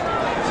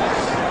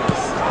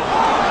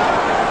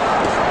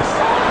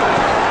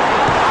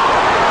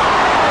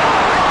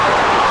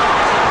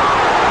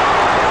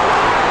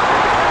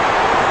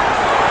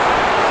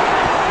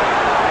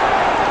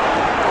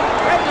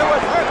 Frazier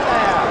was hurt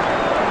there.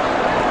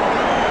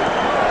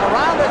 The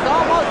round is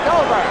almost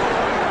over.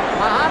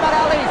 Muhammad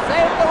Ali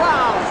saved the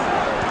round.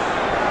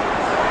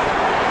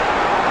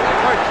 It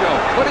hurt, Joe.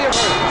 What do you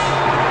hurt?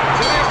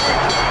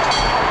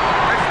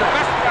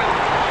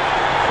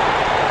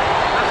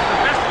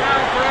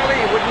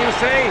 Wouldn't you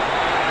say?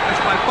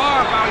 That's by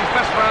far Ali's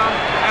best round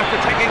after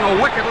taking a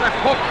wicked left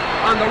hook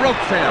on the rope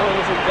tail. Oh,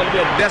 this is going to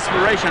be a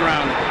desperation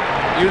round.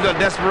 Use a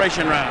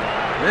desperation round.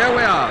 There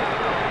we are.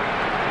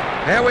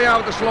 Here we are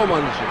with the slow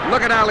motion.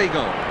 Look at Ali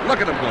go.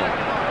 Look at him go.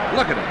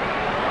 Look at him.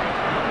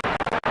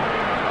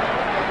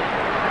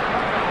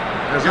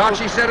 As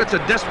Archie said, it's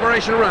a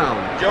desperation round.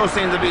 Joe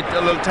seems to be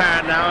a little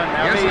tired now.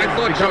 And Yes, I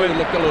thought Joe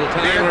looked a little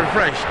tired. Being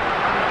refreshed.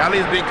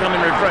 Ali's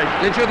becoming refreshed.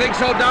 Didn't you think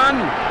so,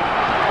 Don?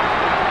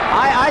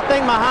 I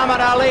think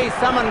Muhammad Ali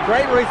summoned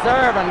great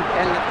reserve and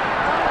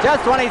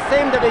just when he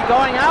seemed to be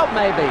going out,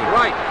 maybe.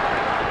 Right.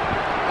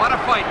 What a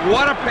fight.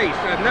 What a pace.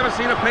 I've never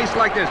seen a pace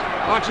like this.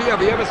 Archie,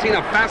 have you ever seen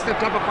a faster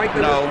type of fight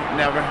than No, this?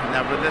 never.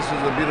 This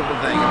is a beautiful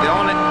thing. The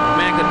only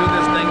man could do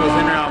this thing was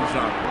Henry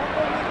Armstrong.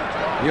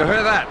 You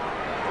heard that?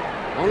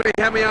 Only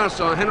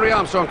Henry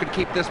Armstrong could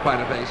keep this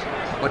kind of pace.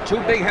 But two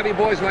big heavy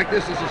boys like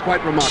this is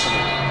quite remarkable.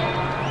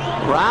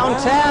 Round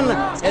 10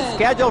 is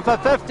scheduled for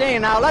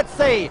 15. Now let's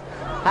see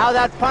how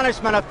that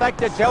punishment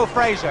affected Joe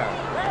Frazier.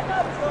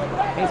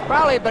 He's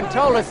probably been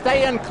told to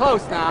stay in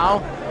close now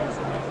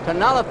to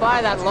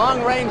nullify that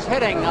long-range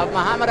hitting of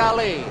Muhammad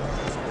Ali.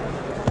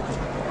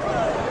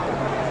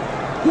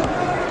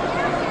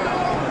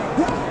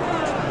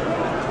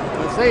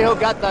 We'll see who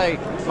got the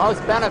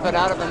most benefit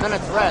out of the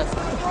minute's rest.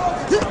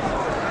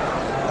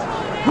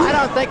 I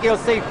don't think you'll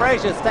see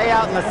Frazier stay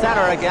out in the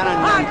center again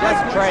and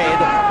just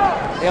trade.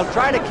 He'll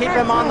try to keep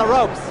him on the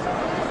ropes.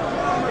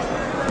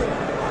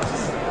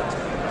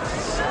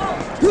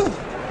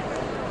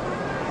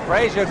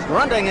 Frazier's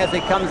grunting as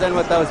he comes in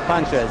with those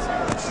punches.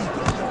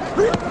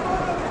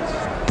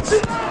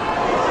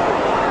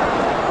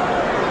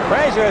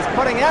 Frazier is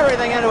putting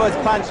everything into his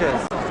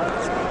punches.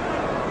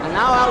 And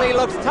now Ali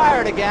looks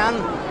tired again,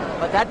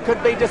 but that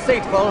could be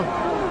deceitful.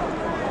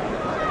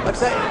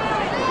 Looks like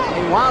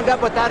he wound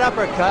up with that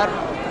uppercut.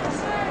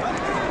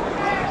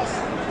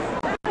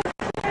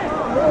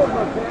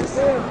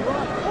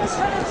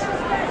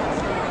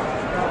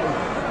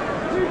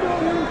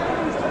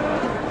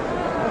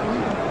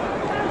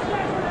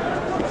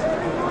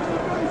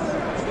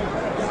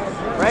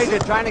 Frazier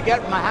trying to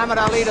get Muhammad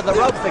Ali to the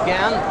ropes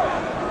again.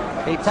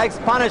 He takes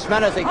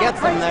punishment as he gets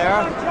him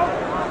there.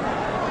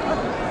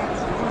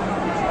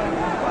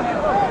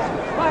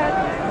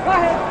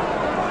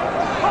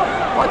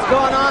 What's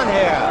going on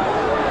here?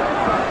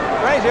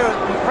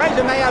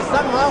 Frazier may have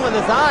something wrong with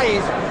his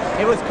eyes.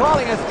 He was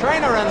calling his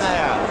trainer in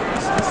there.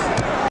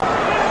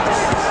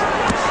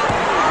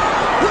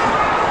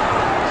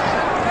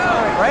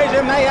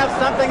 Frazier may have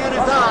something in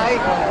his eye.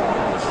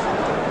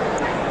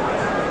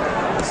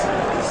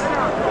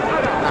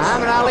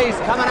 Muhammad Ali's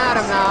coming at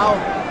him now,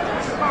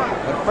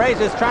 but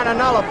Frazier's trying to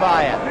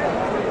nullify it.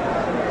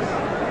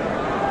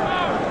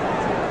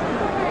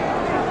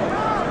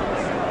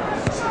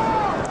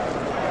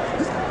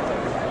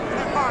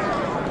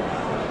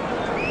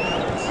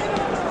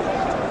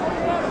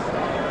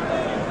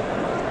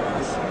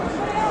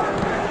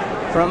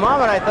 For a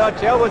moment, I thought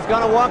Joe was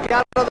going to walk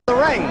out of the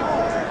ring.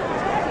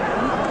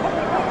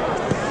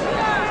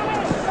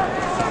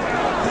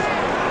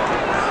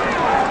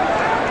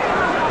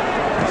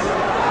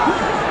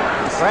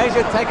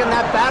 Frazier taking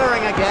that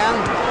battering again.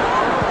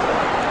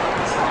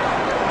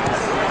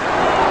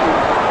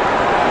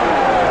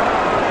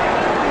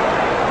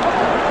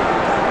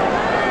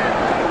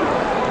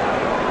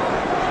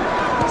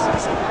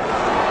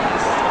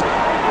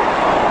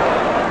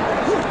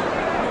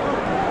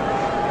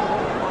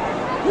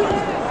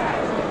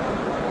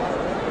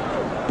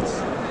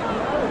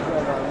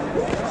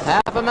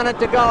 a minute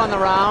to go in the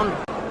round.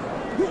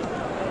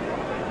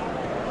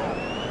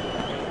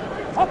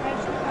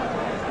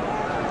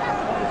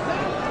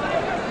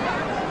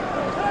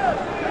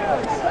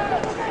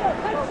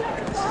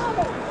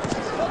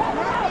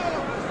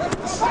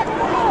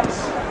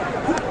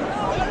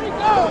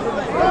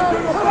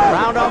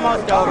 Round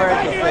almost over,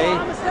 as you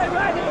see.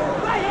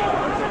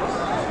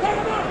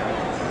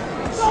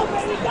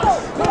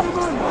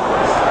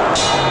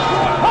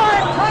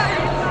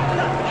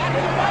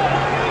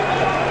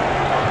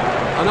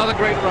 Another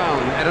great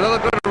round, and another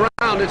good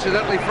round,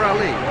 incidentally, for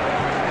Ali.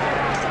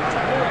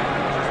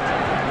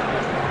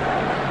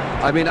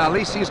 I mean,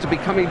 Ali seems to be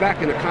coming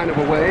back in a kind of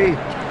a way.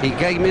 He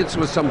came in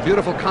with some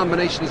beautiful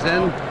combinations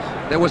then.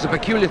 There was a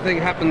peculiar thing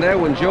happened there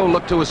when Joe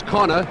looked to his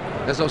corner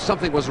as though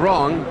something was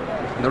wrong,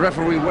 and the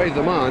referee waved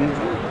them on.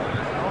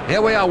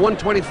 Here we are,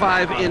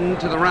 125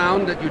 into the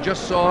round that you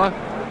just saw,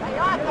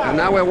 and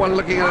now we're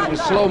looking at it in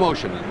slow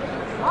motion.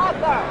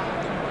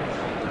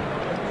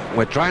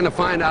 We're trying to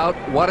find out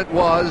what it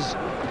was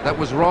that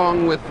was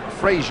wrong with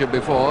Frazier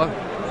before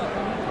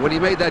when he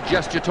made that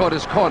gesture toward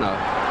his corner.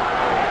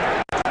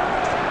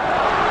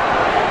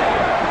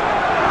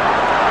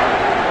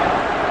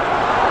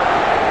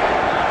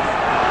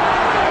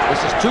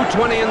 This is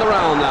 2:20 in the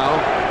round now.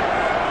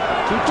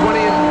 2:20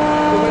 and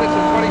 2 minutes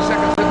and 20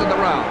 seconds into the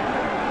round.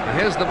 And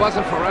here's the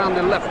buzzer for round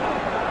 11.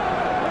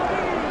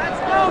 Let's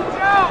go,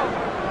 Joe!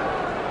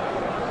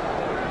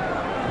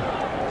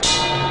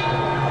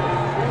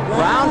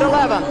 Round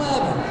 11.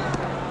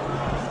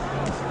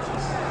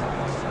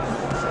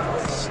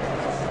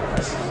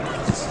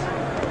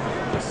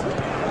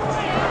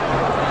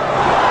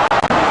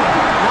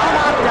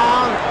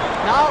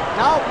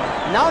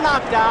 No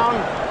knockdown.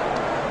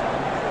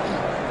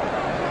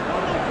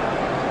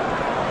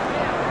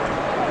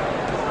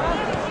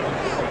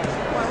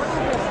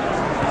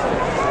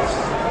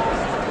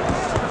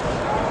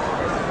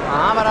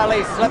 Muhammad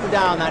Ali slipped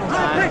down that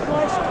time.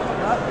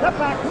 Step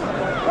back.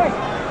 Wait.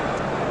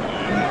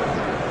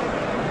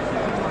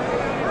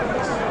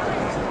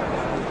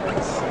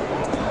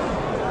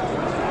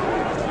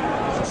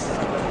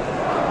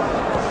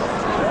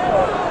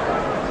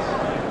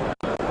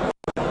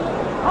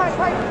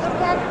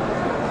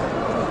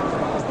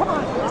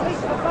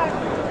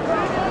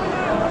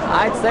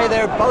 I'd say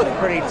they're both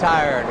pretty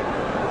tired.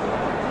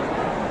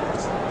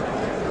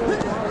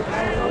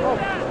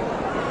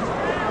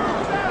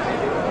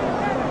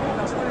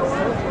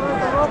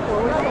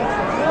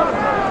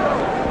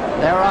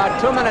 There are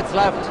 2 minutes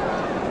left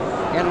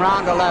in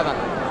round 11.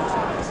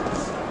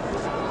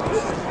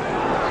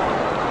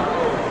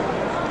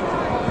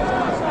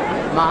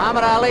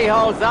 Muhammad Ali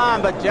holds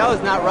on, but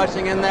Joe's not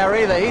rushing in there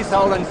either. He's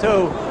holding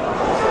too.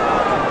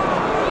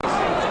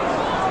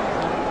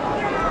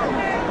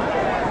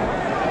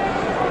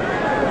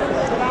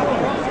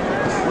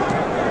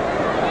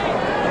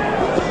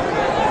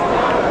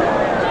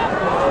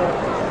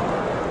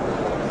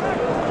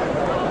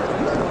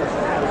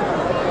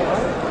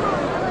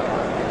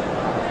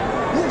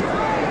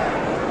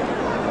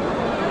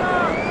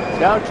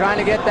 Joe trying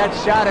to get that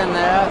shot in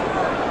there.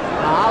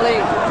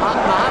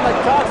 Muhammad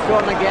talks to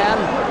him again.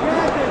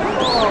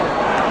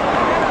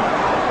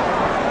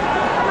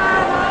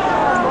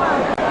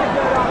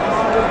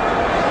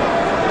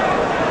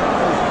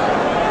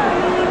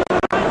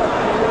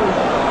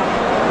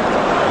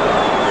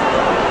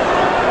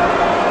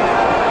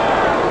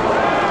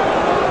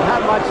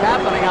 Not much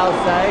happening,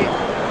 I'll say.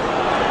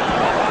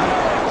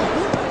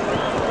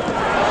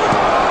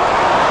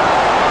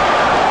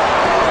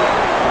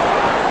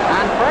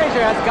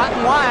 Has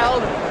gotten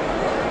wild.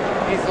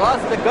 He's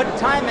lost the good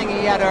timing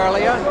he had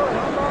earlier.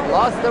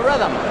 Lost the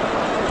rhythm.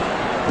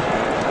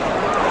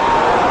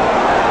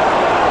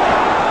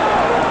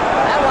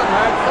 That one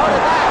hurt. So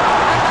did that.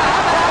 And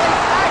Muhammad Ali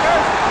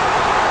staggers.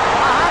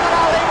 Muhammad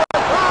Ali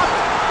was dropped.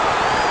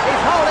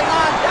 He's holding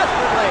on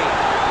desperately.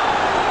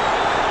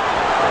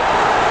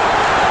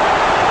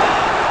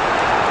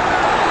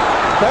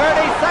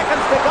 "30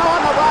 seconds to go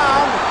in the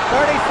round.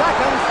 30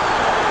 seconds.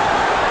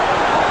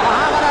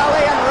 Muhammad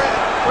Ali in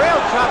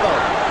real trouble.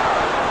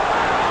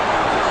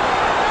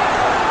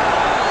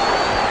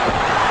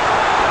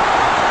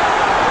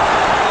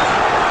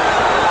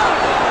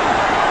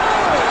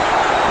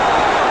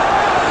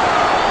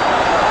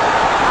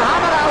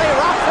 Muhammad Ali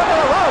rocks over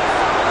the ropes.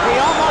 He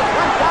almost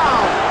went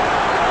down.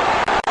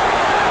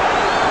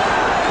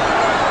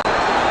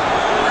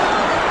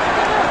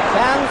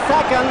 10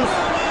 seconds.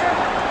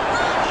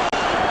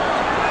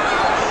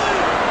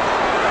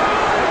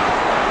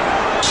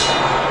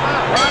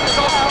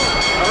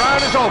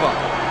 Over.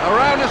 The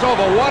round is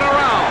over. What a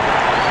round.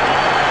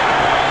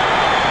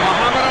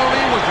 Muhammad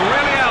Ali was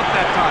really out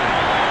that time.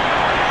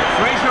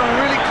 Frazier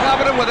really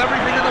clobbered him with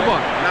everything in the book.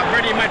 Now,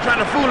 Bertie might try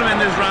to fool him in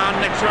this round.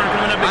 Next round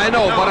coming up. I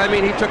know, but I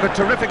mean, he took a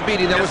terrific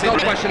beating. There was no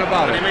question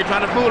about it. He may try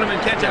to fool him and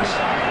catch him.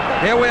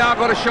 Here we are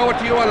going to show it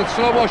to you on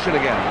slow motion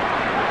again.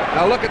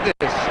 Now look at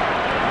this.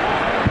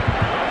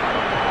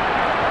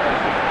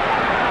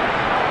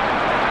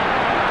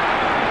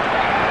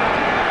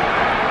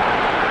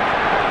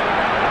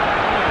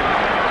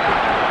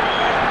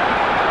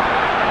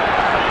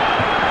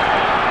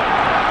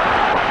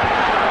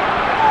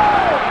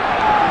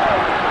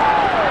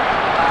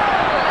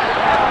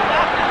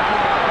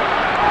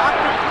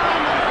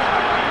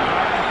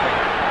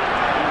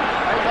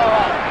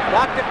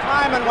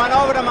 went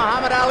over to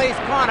Muhammad Ali's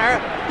corner.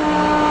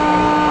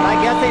 I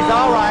guess he's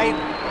all right.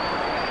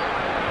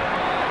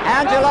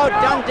 Angelo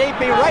Dundee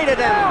berated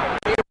him.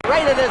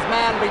 Berated his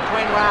man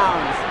between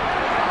rounds.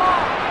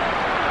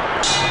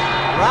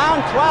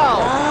 Round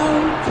 12.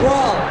 Round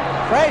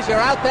 12. Frazier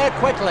out there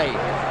quickly.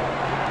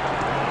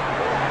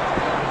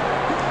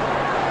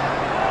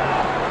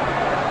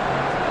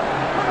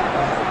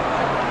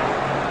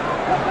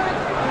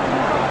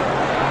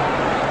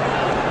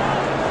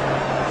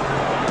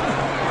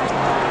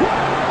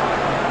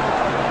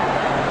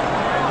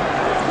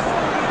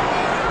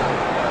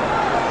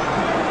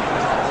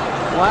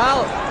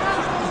 Well,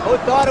 who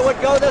thought it would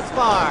go this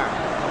far?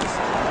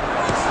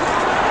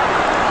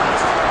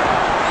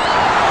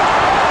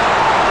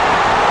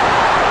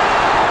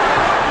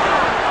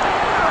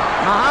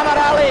 Muhammad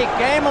Ali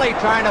gamely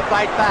trying to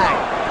fight back,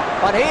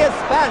 but he is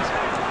spent.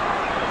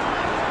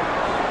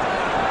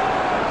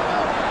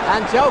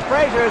 And Joe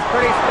Frazier is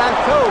pretty spent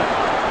too.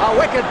 A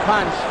wicked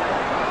punch.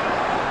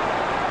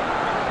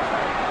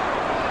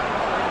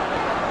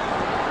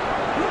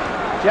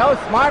 Joe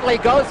smartly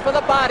goes for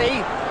the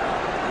body.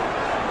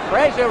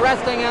 Frazier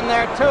resting in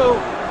there too.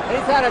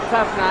 He's had a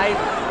tough night.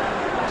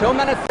 2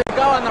 minutes to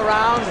go in the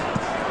round.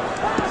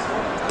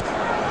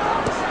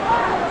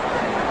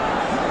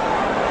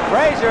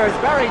 Frazier is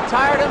very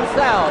tired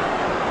himself.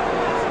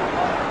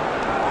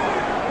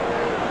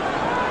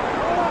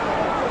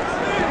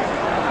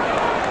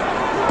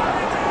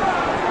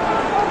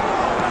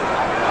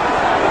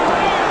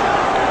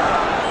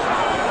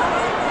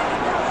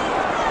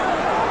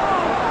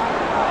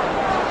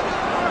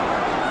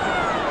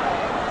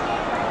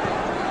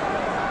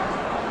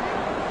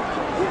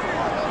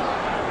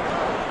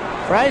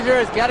 Frazier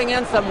is getting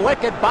in some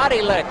wicked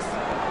body licks.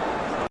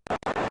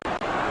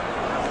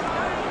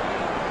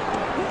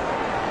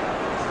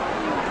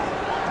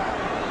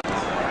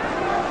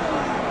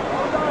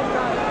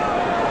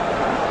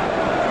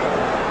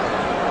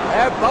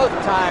 They're both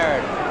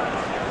tired.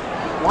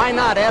 Why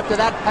not after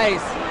that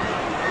pace?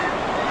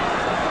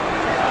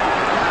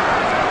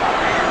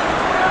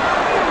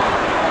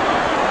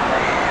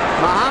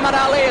 Muhammad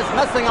Ali is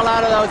missing a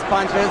lot of those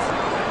punches.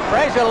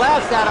 Frazier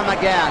laughs at him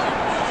again.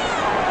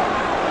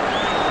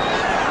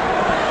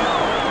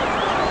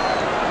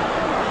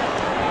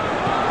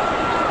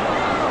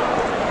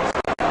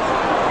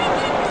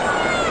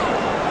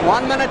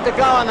 One minute to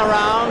go in the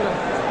round.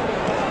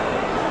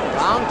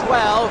 Round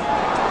 12.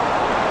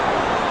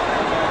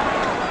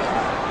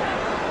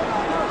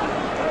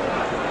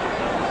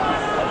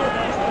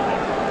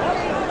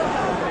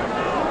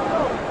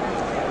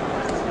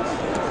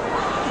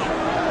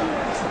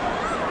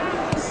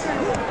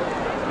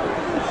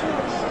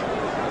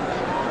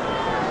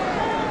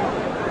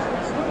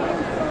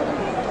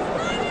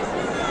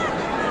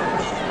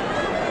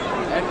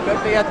 It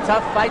could be a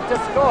tough fight to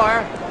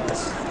score.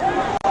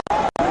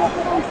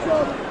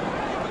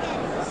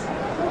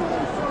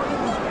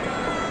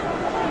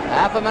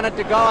 Half a minute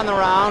to go in the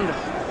round.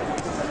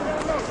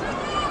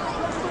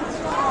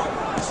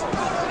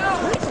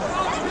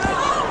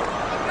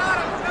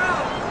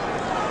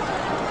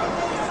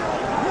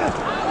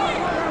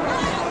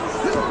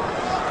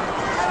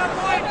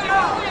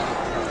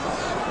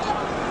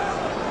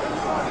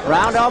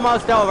 Round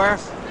almost over.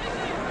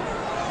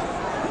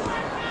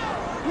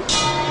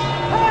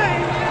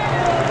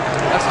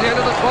 That's the end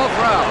of the 12th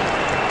round.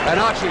 And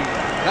Archie,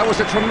 that was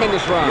a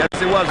tremendous round.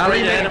 Yes, it was.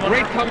 Ali made a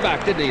great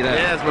comeback, didn't he? There?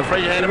 Yes, but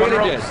Frazier had him on the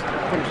ropes.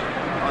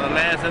 On the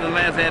last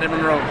had him on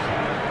the ropes.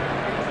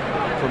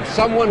 From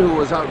someone who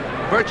was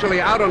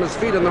virtually out on his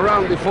feet in the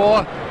round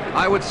before,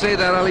 I would say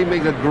that Ali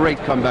made a great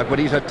comeback, but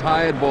he's a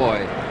tired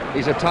boy.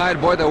 He's a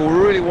tired boy. They were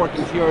really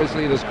working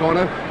furiously in his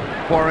corner,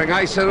 pouring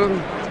ice in him.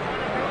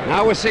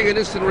 Now we're seeing an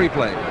instant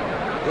replay.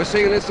 We're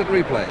seeing an instant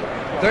replay.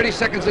 30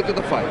 seconds into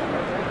the fight,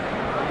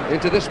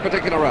 into this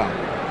particular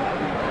round.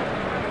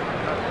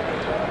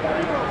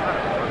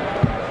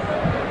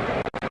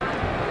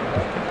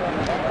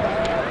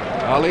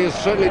 Ali is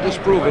certainly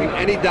disproving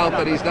any doubt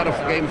that he's not a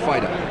game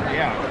fighter.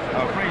 Yeah,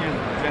 Frazier's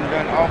been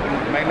doing often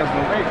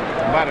magnificent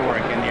body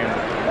work in here.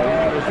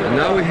 And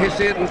now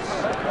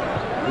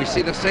we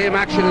see the same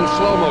action in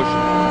slow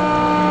motion.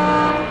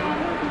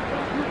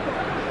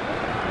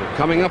 We're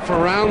coming up for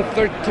round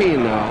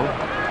 13 now.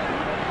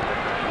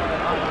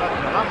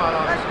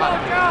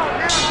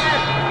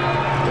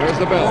 There's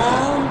the bell.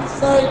 Round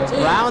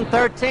 13. Round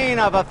 13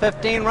 of a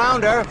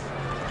 15-rounder.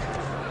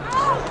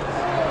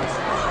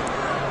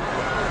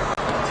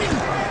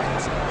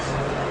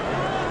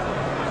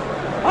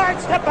 All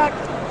right, step back.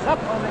 Step.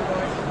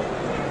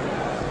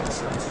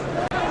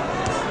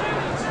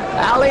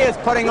 Ali is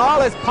putting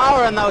all his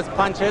power in those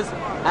punches,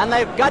 and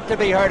they've got to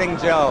be hurting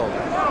Joe.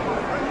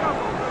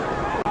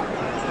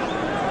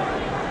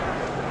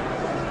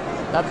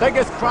 The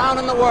biggest crown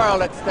in the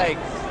world at stake,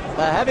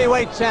 the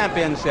heavyweight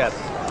championship.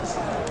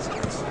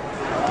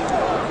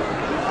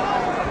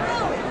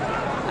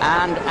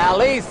 And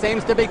Ali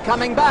seems to be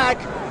coming back.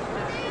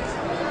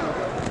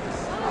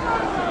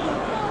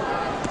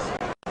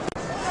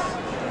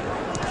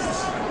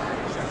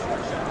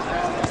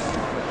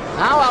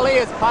 Now Ali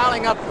is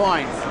piling up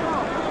points.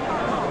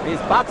 He's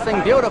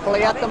boxing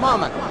beautifully at the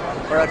moment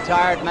for a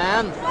tired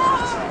man.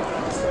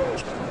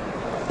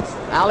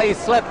 Ali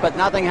slipped, but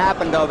nothing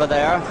happened over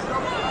there.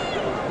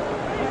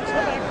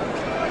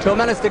 2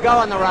 minutes to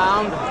go in the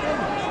round.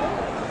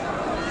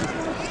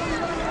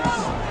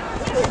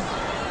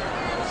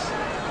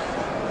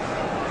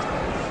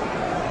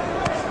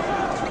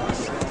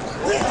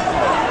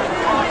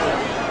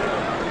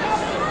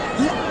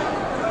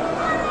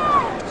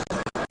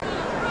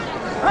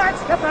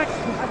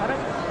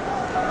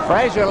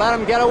 Frazier let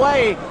him get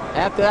away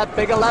after that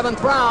big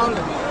 11th round.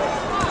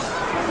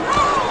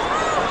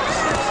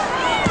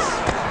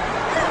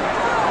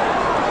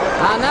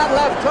 And that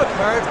left hook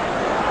hurt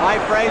by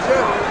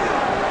Frazier.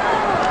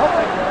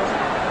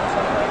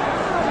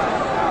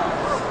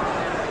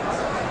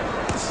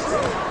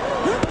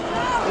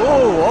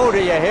 Ooh, oh, do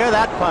you hear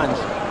that punch?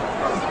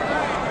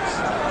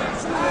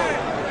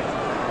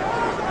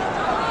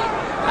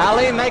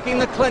 Ali making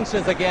the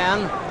clinches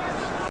again.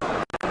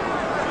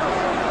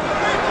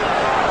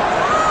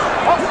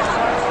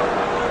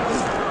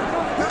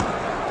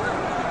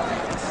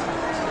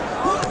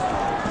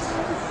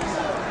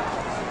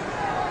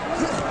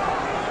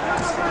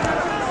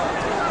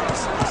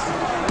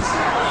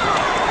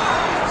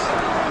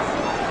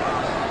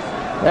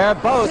 They're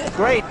both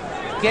great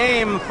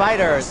game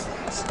fighters.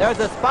 There's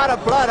a spot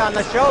of blood on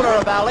the shoulder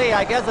of Ali.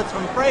 I guess it's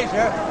from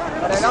Frazier,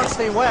 but I don't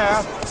see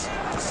where.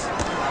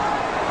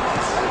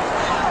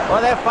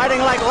 Well, they're fighting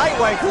like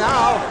lightweights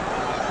now.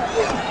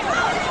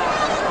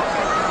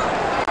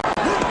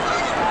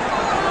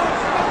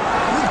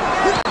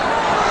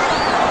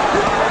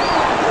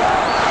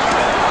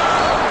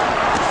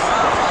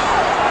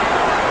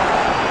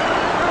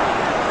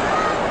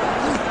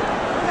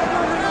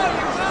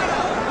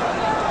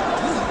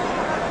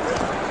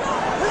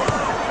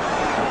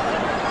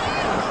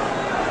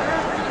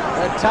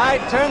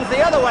 Tide turns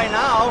the other way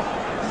now.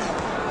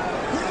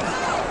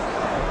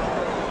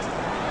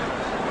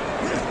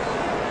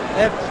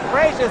 If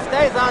Frazier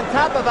stays on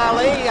top of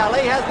Ali,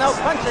 Ali has no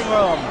punching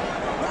room.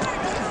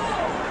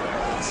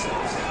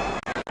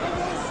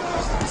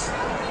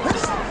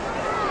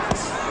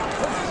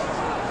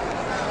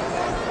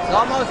 It's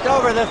almost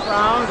over this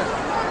round.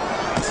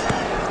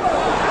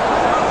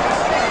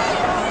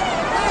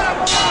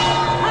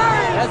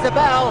 There's the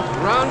bell.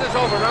 Round is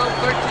over. Round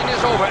 13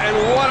 is over. And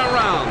what a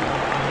round.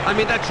 I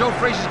mean, that Joe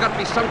Frazier's got to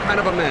be some kind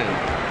of a man.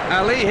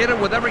 Ali hit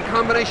him with every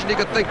combination he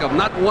could think of.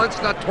 Not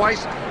once, not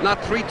twice, not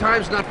 3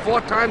 times, not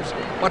 4 times,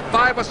 but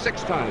 5 or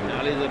 6 times.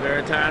 Ali's a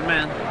very tired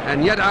man.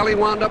 And yet Ali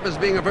wound up as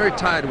being a very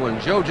tired one.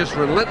 Joe just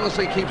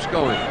relentlessly keeps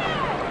going.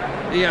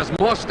 He has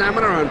more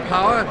stamina and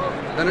power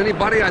than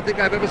anybody I think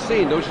I've ever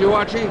seen. Don't you,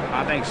 Archie?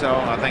 I think so.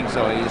 I think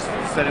so. He's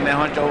sitting there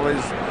hunched over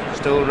his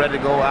stool, ready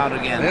to go out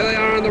again. There they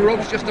are on the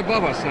ropes just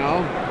above us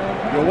now.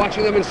 You're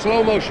watching them in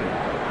slow motion.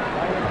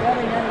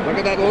 Look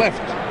at that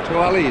left to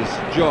Ali's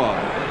jaw.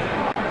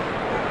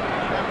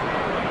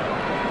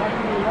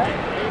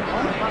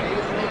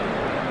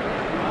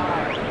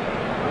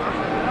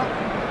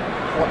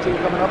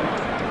 Coming up.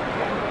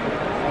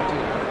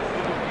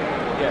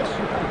 Yes.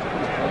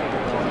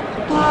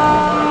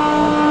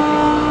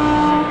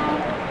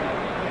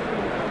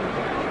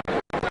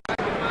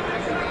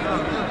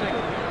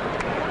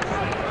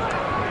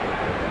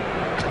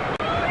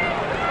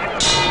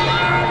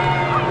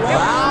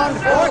 Round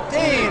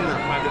 14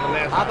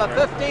 of a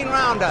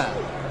 15-rounder.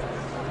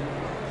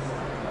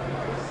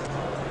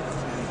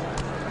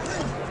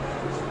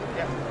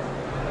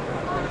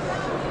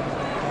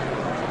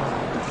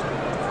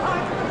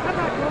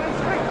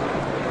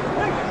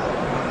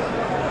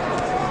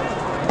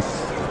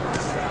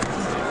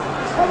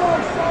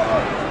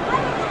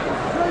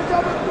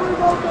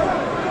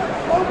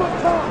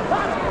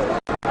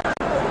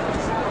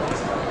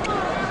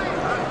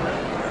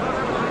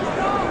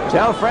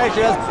 Joe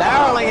Frazier is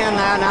barreling in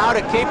there now to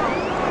keep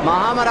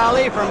Muhammad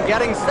Ali from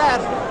getting set.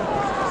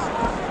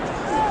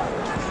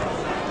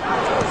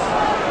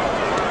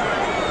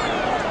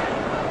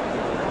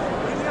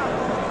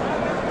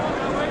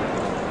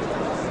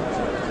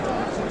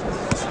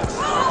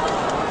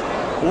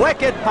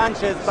 Wicked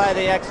punches by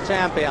the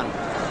ex-champion.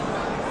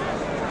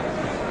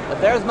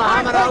 But there's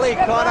Muhammad Ali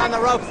caught on the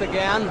ropes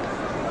again.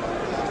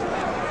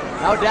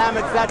 No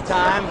damage that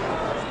time.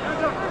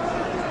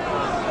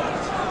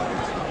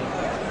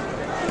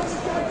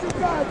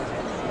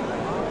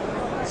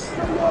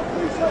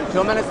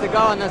 2 minutes to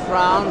go in this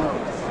round.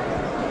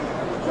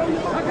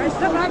 Okay,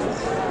 step back.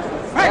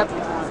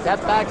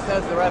 Step back,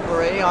 says the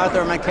referee,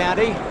 Arthur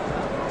McCanty.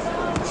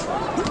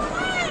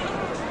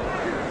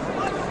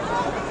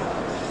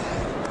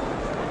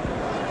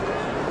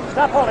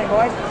 Stop holding,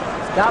 boys.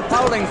 Stop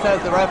holding,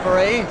 says the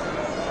referee.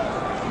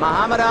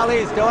 Muhammad Ali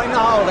is doing the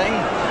holding.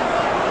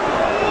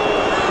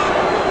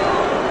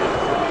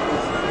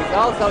 He's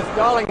also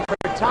stalling for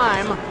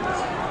time.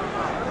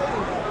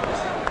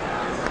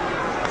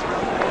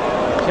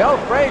 Joe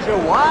Frazier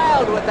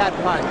wild with that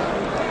punch.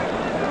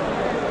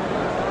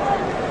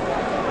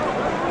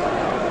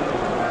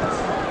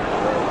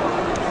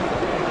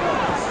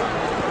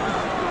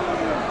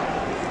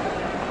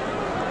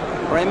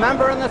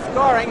 Remember, in the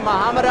scoring,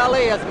 Muhammad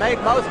Ali has made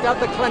most of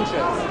the clinches,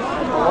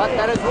 for what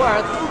that is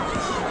worth.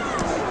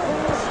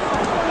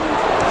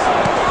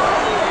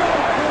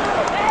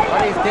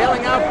 But he's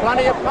dealing out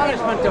plenty of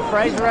punishment to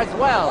Frazier as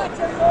well.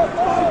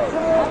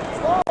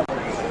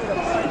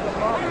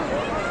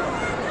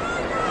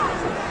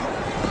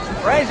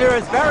 Frazier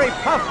is very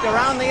puffed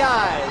around the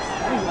eyes.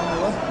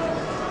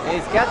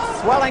 He's got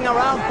swelling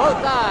around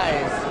both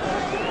eyes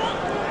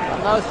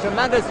from those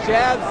tremendous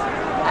jabs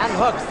and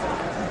hooks.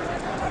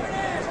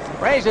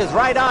 Frazier's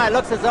right eye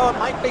looks as though it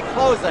might be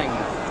closing.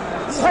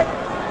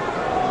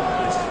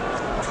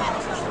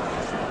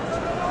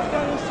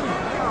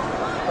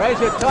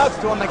 Frazier talks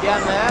to him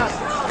again there.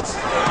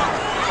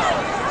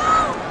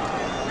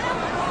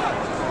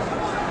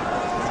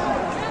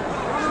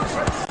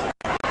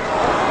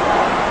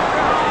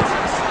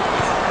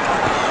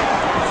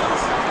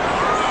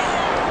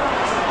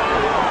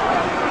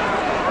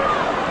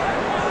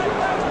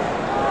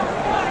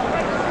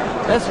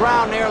 This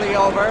round nearly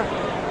over.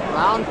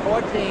 Round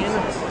 14.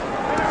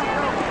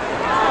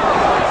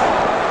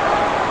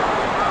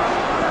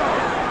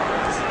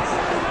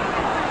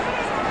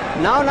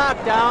 No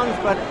knockdowns,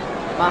 but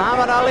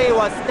Muhammad Ali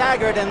was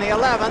staggered in the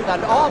 11th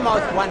and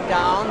almost went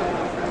down.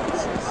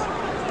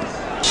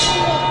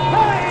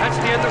 That's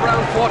the end of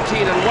round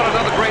 14, and what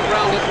another great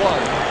round it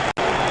was.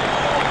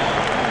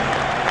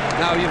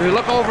 Now, if you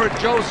look over at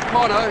Joe's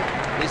corner,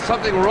 there's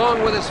something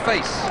wrong with his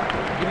face.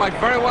 He might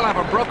very well have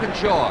a broken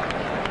jaw.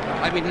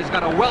 I mean, he's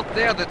got a welt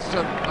there that's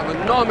of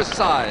enormous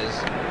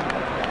size.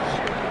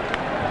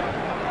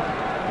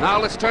 Now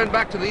let's turn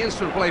back to the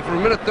instant play for a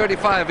minute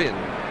 35 in.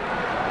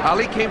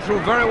 Ali came through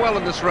very well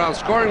in this round,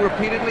 scoring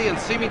repeatedly and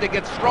seeming to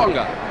get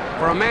stronger.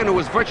 For a man who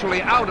was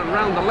virtually out in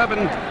round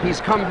 11,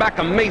 he's come back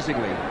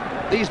amazingly.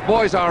 These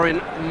boys are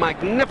in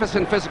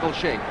magnificent physical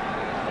shape.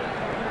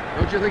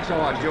 Don't you think so,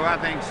 Archie? Joe, I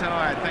think so.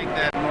 I think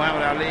that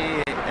Muhammad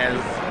Ali has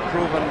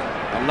proven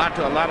a lot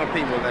to a lot of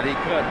people that he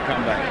could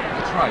come back.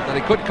 That's right, that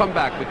he could come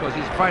back because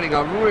he's fighting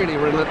a really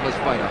relentless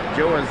fighter.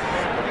 Joe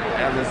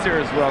has a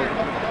serious well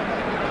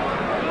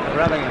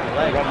rubbing his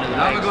leg.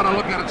 Now we're going to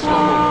look at it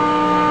slow-mo.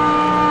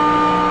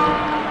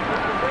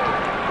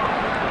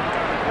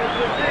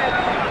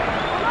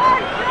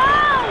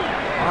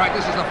 All right,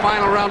 this is the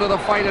final round of the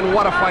fight, and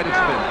what a fight it's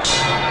been.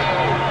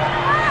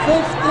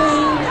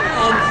 15th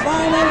and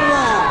final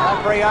round.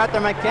 Referee Arthur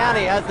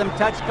McCanny has them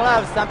touch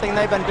gloves, something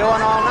they've been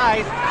doing all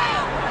night.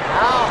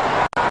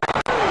 Now,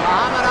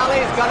 Muhammad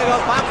Ali's going to go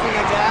boxing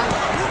again.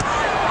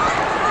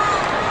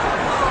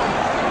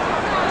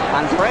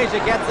 And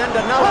Frazier gets in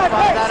to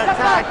nullify that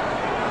attack.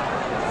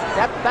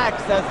 Step back,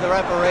 says the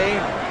referee.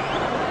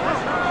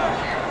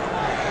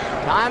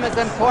 Time is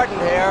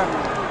important here.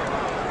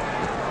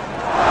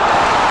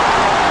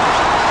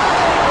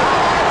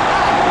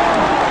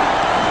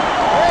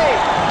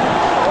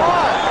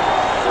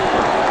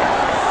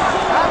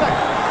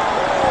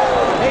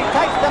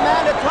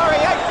 Mandatory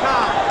 8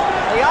 count,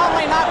 the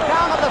only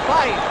knockdown of the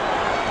fight.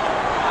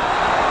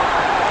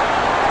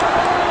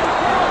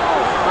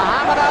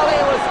 Muhammad Ali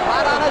was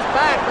flat on his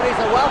back, but he's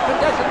a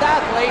well-conditioned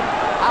athlete.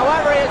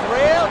 However, he is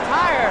real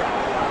tired.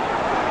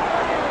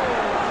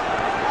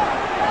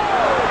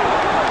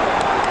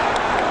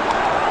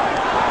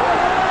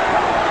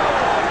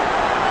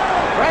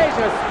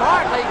 Frazier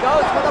smartly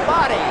goes for the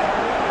body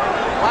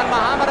when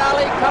Muhammad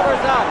Ali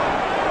covers up.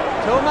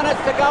 2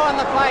 minutes to go in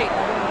the fight.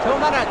 2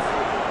 minutes.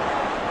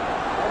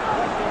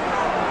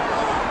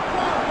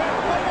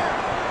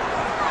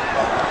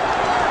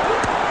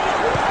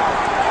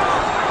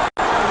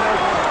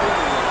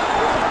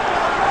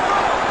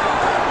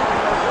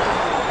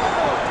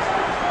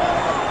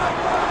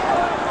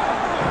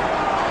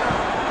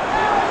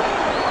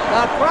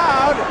 The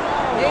crowd,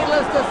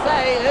 needless to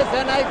say, is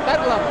in a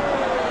bedlam.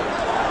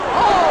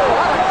 Oh,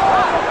 what a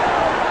shot!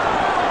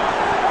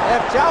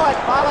 If Joe had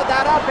followed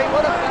that up, he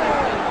would have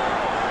finished it.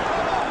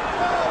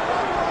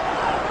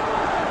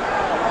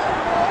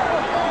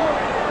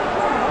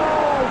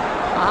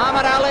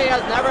 Muhammad Ali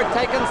has never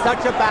taken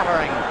such a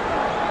battering.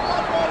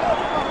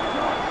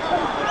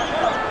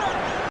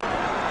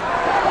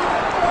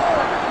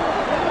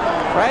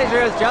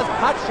 Frazier is just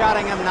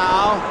pot-shotting him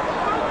now.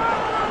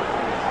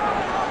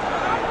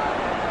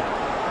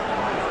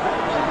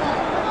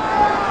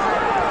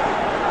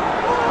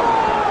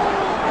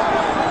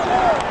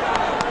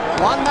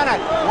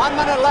 One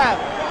minute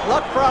left.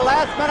 Look for a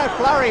last-minute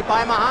flurry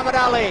by Muhammad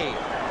Ali.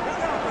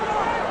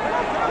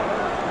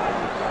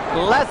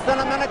 Less than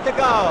a minute to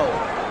go.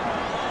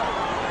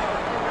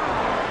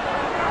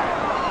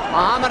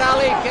 Muhammad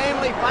Ali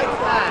gamely fights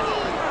back.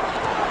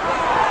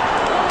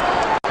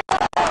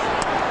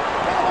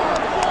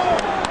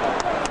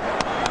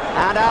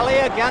 And Ali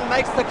again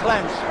makes the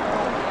clinch.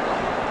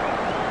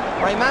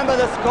 Remember,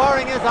 the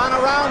scoring is on a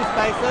rounds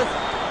basis.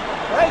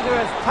 Frazier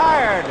is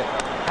tired,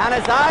 and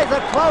his eyes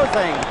are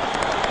closing.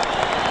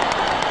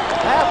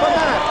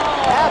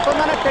 Half a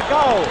minute to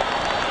go.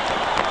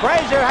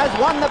 Frazier has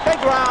won the big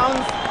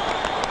rounds,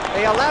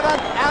 the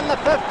 11th and the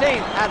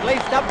 15th, at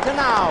least up to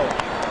now.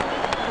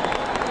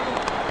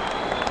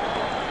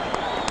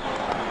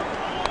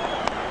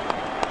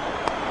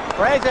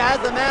 Frazier has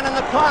the man in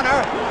the corner.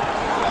 10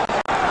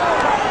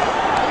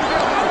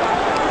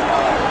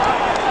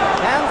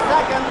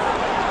 seconds.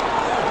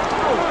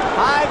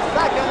 5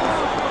 seconds.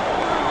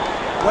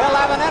 We'll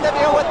have an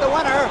interview with the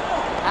winner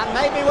and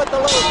maybe with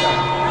the loser.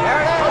 There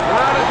it is.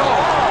 That is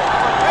all.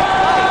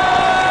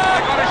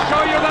 They're going to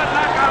show you that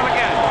knockout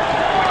again.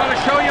 They're going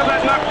to show you that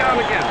knockdown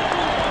again.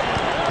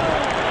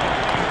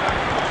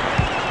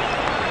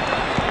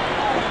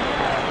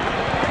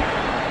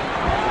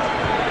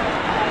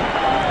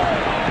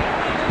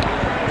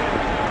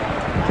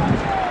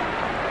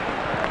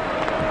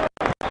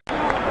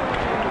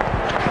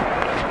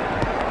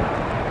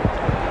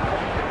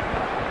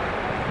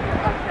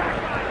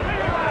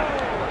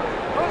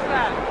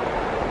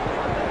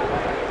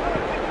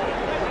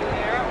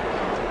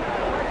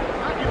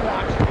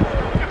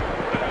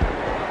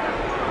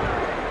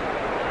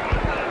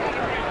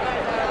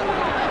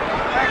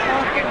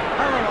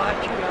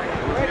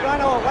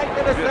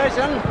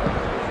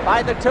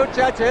 By the two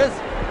judges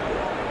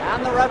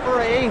and the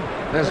referee.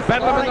 There's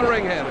bedlam in the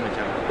ring here.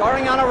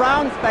 Scoring on a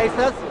rounds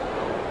basis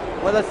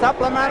with a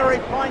supplementary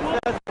point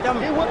system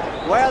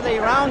where the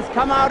rounds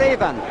come out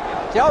even.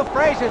 Joe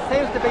Frazier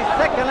seems to be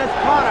sick in his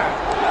corner.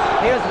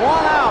 He is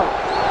worn out.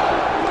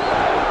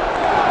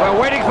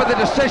 We're waiting for the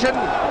decision.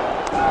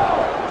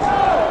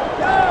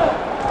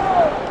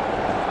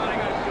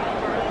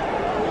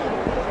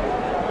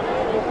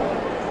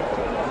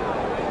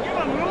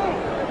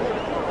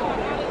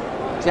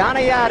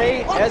 Johnny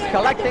Addy is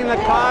collecting the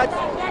cards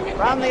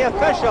from the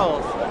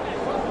officials.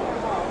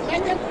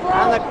 And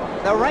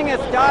the ring is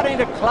starting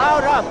to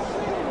cloud up.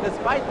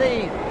 Despite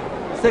the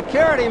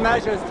security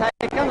measures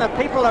taken, the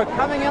people are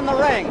coming in the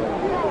ring.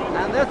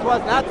 And this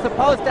was not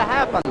supposed to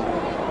happen.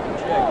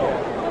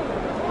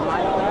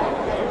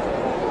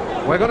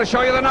 We're going to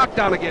show you the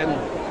knockdown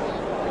again.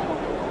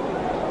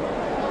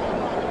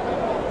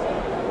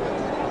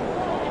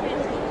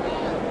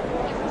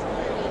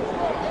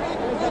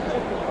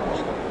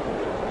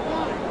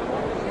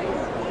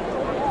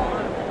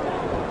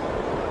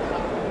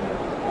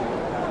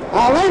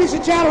 Ladies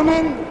and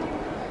gentlemen,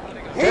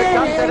 here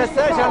comes the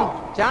decision.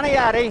 Johnny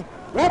Addy.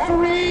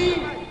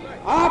 Referee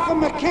Arthur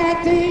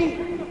McCarthy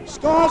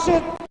scores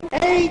it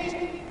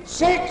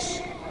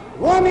 8-6,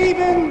 1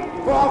 even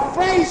for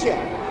Frazier.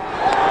 1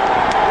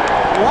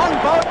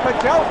 vote for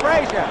Joe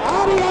Frazier.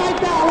 Artie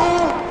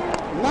Idala,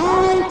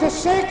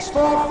 9-6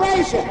 for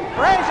Frazier.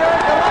 Frazier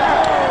is the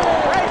winner.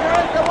 Frazier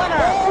is the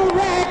winner. All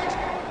wrecked,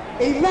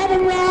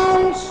 11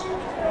 rounds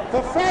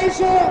for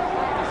Frazier,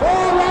 4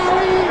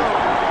 rally.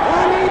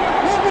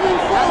 11-4,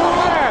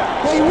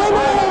 the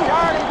winner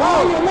by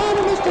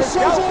unanimous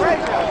decision,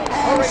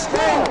 and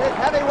still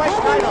heavyweight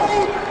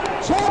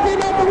champion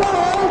of the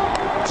world,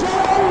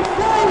 Joe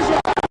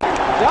Frazier.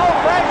 Joe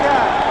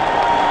Frazier,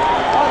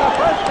 for the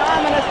first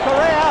time in his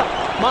career,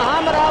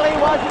 Muhammad Ali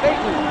was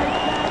beaten.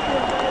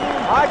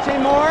 Archie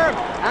Moore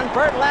and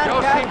Burt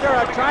Lancaster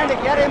are trying to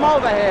get him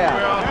over here.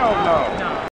 Well, hell no.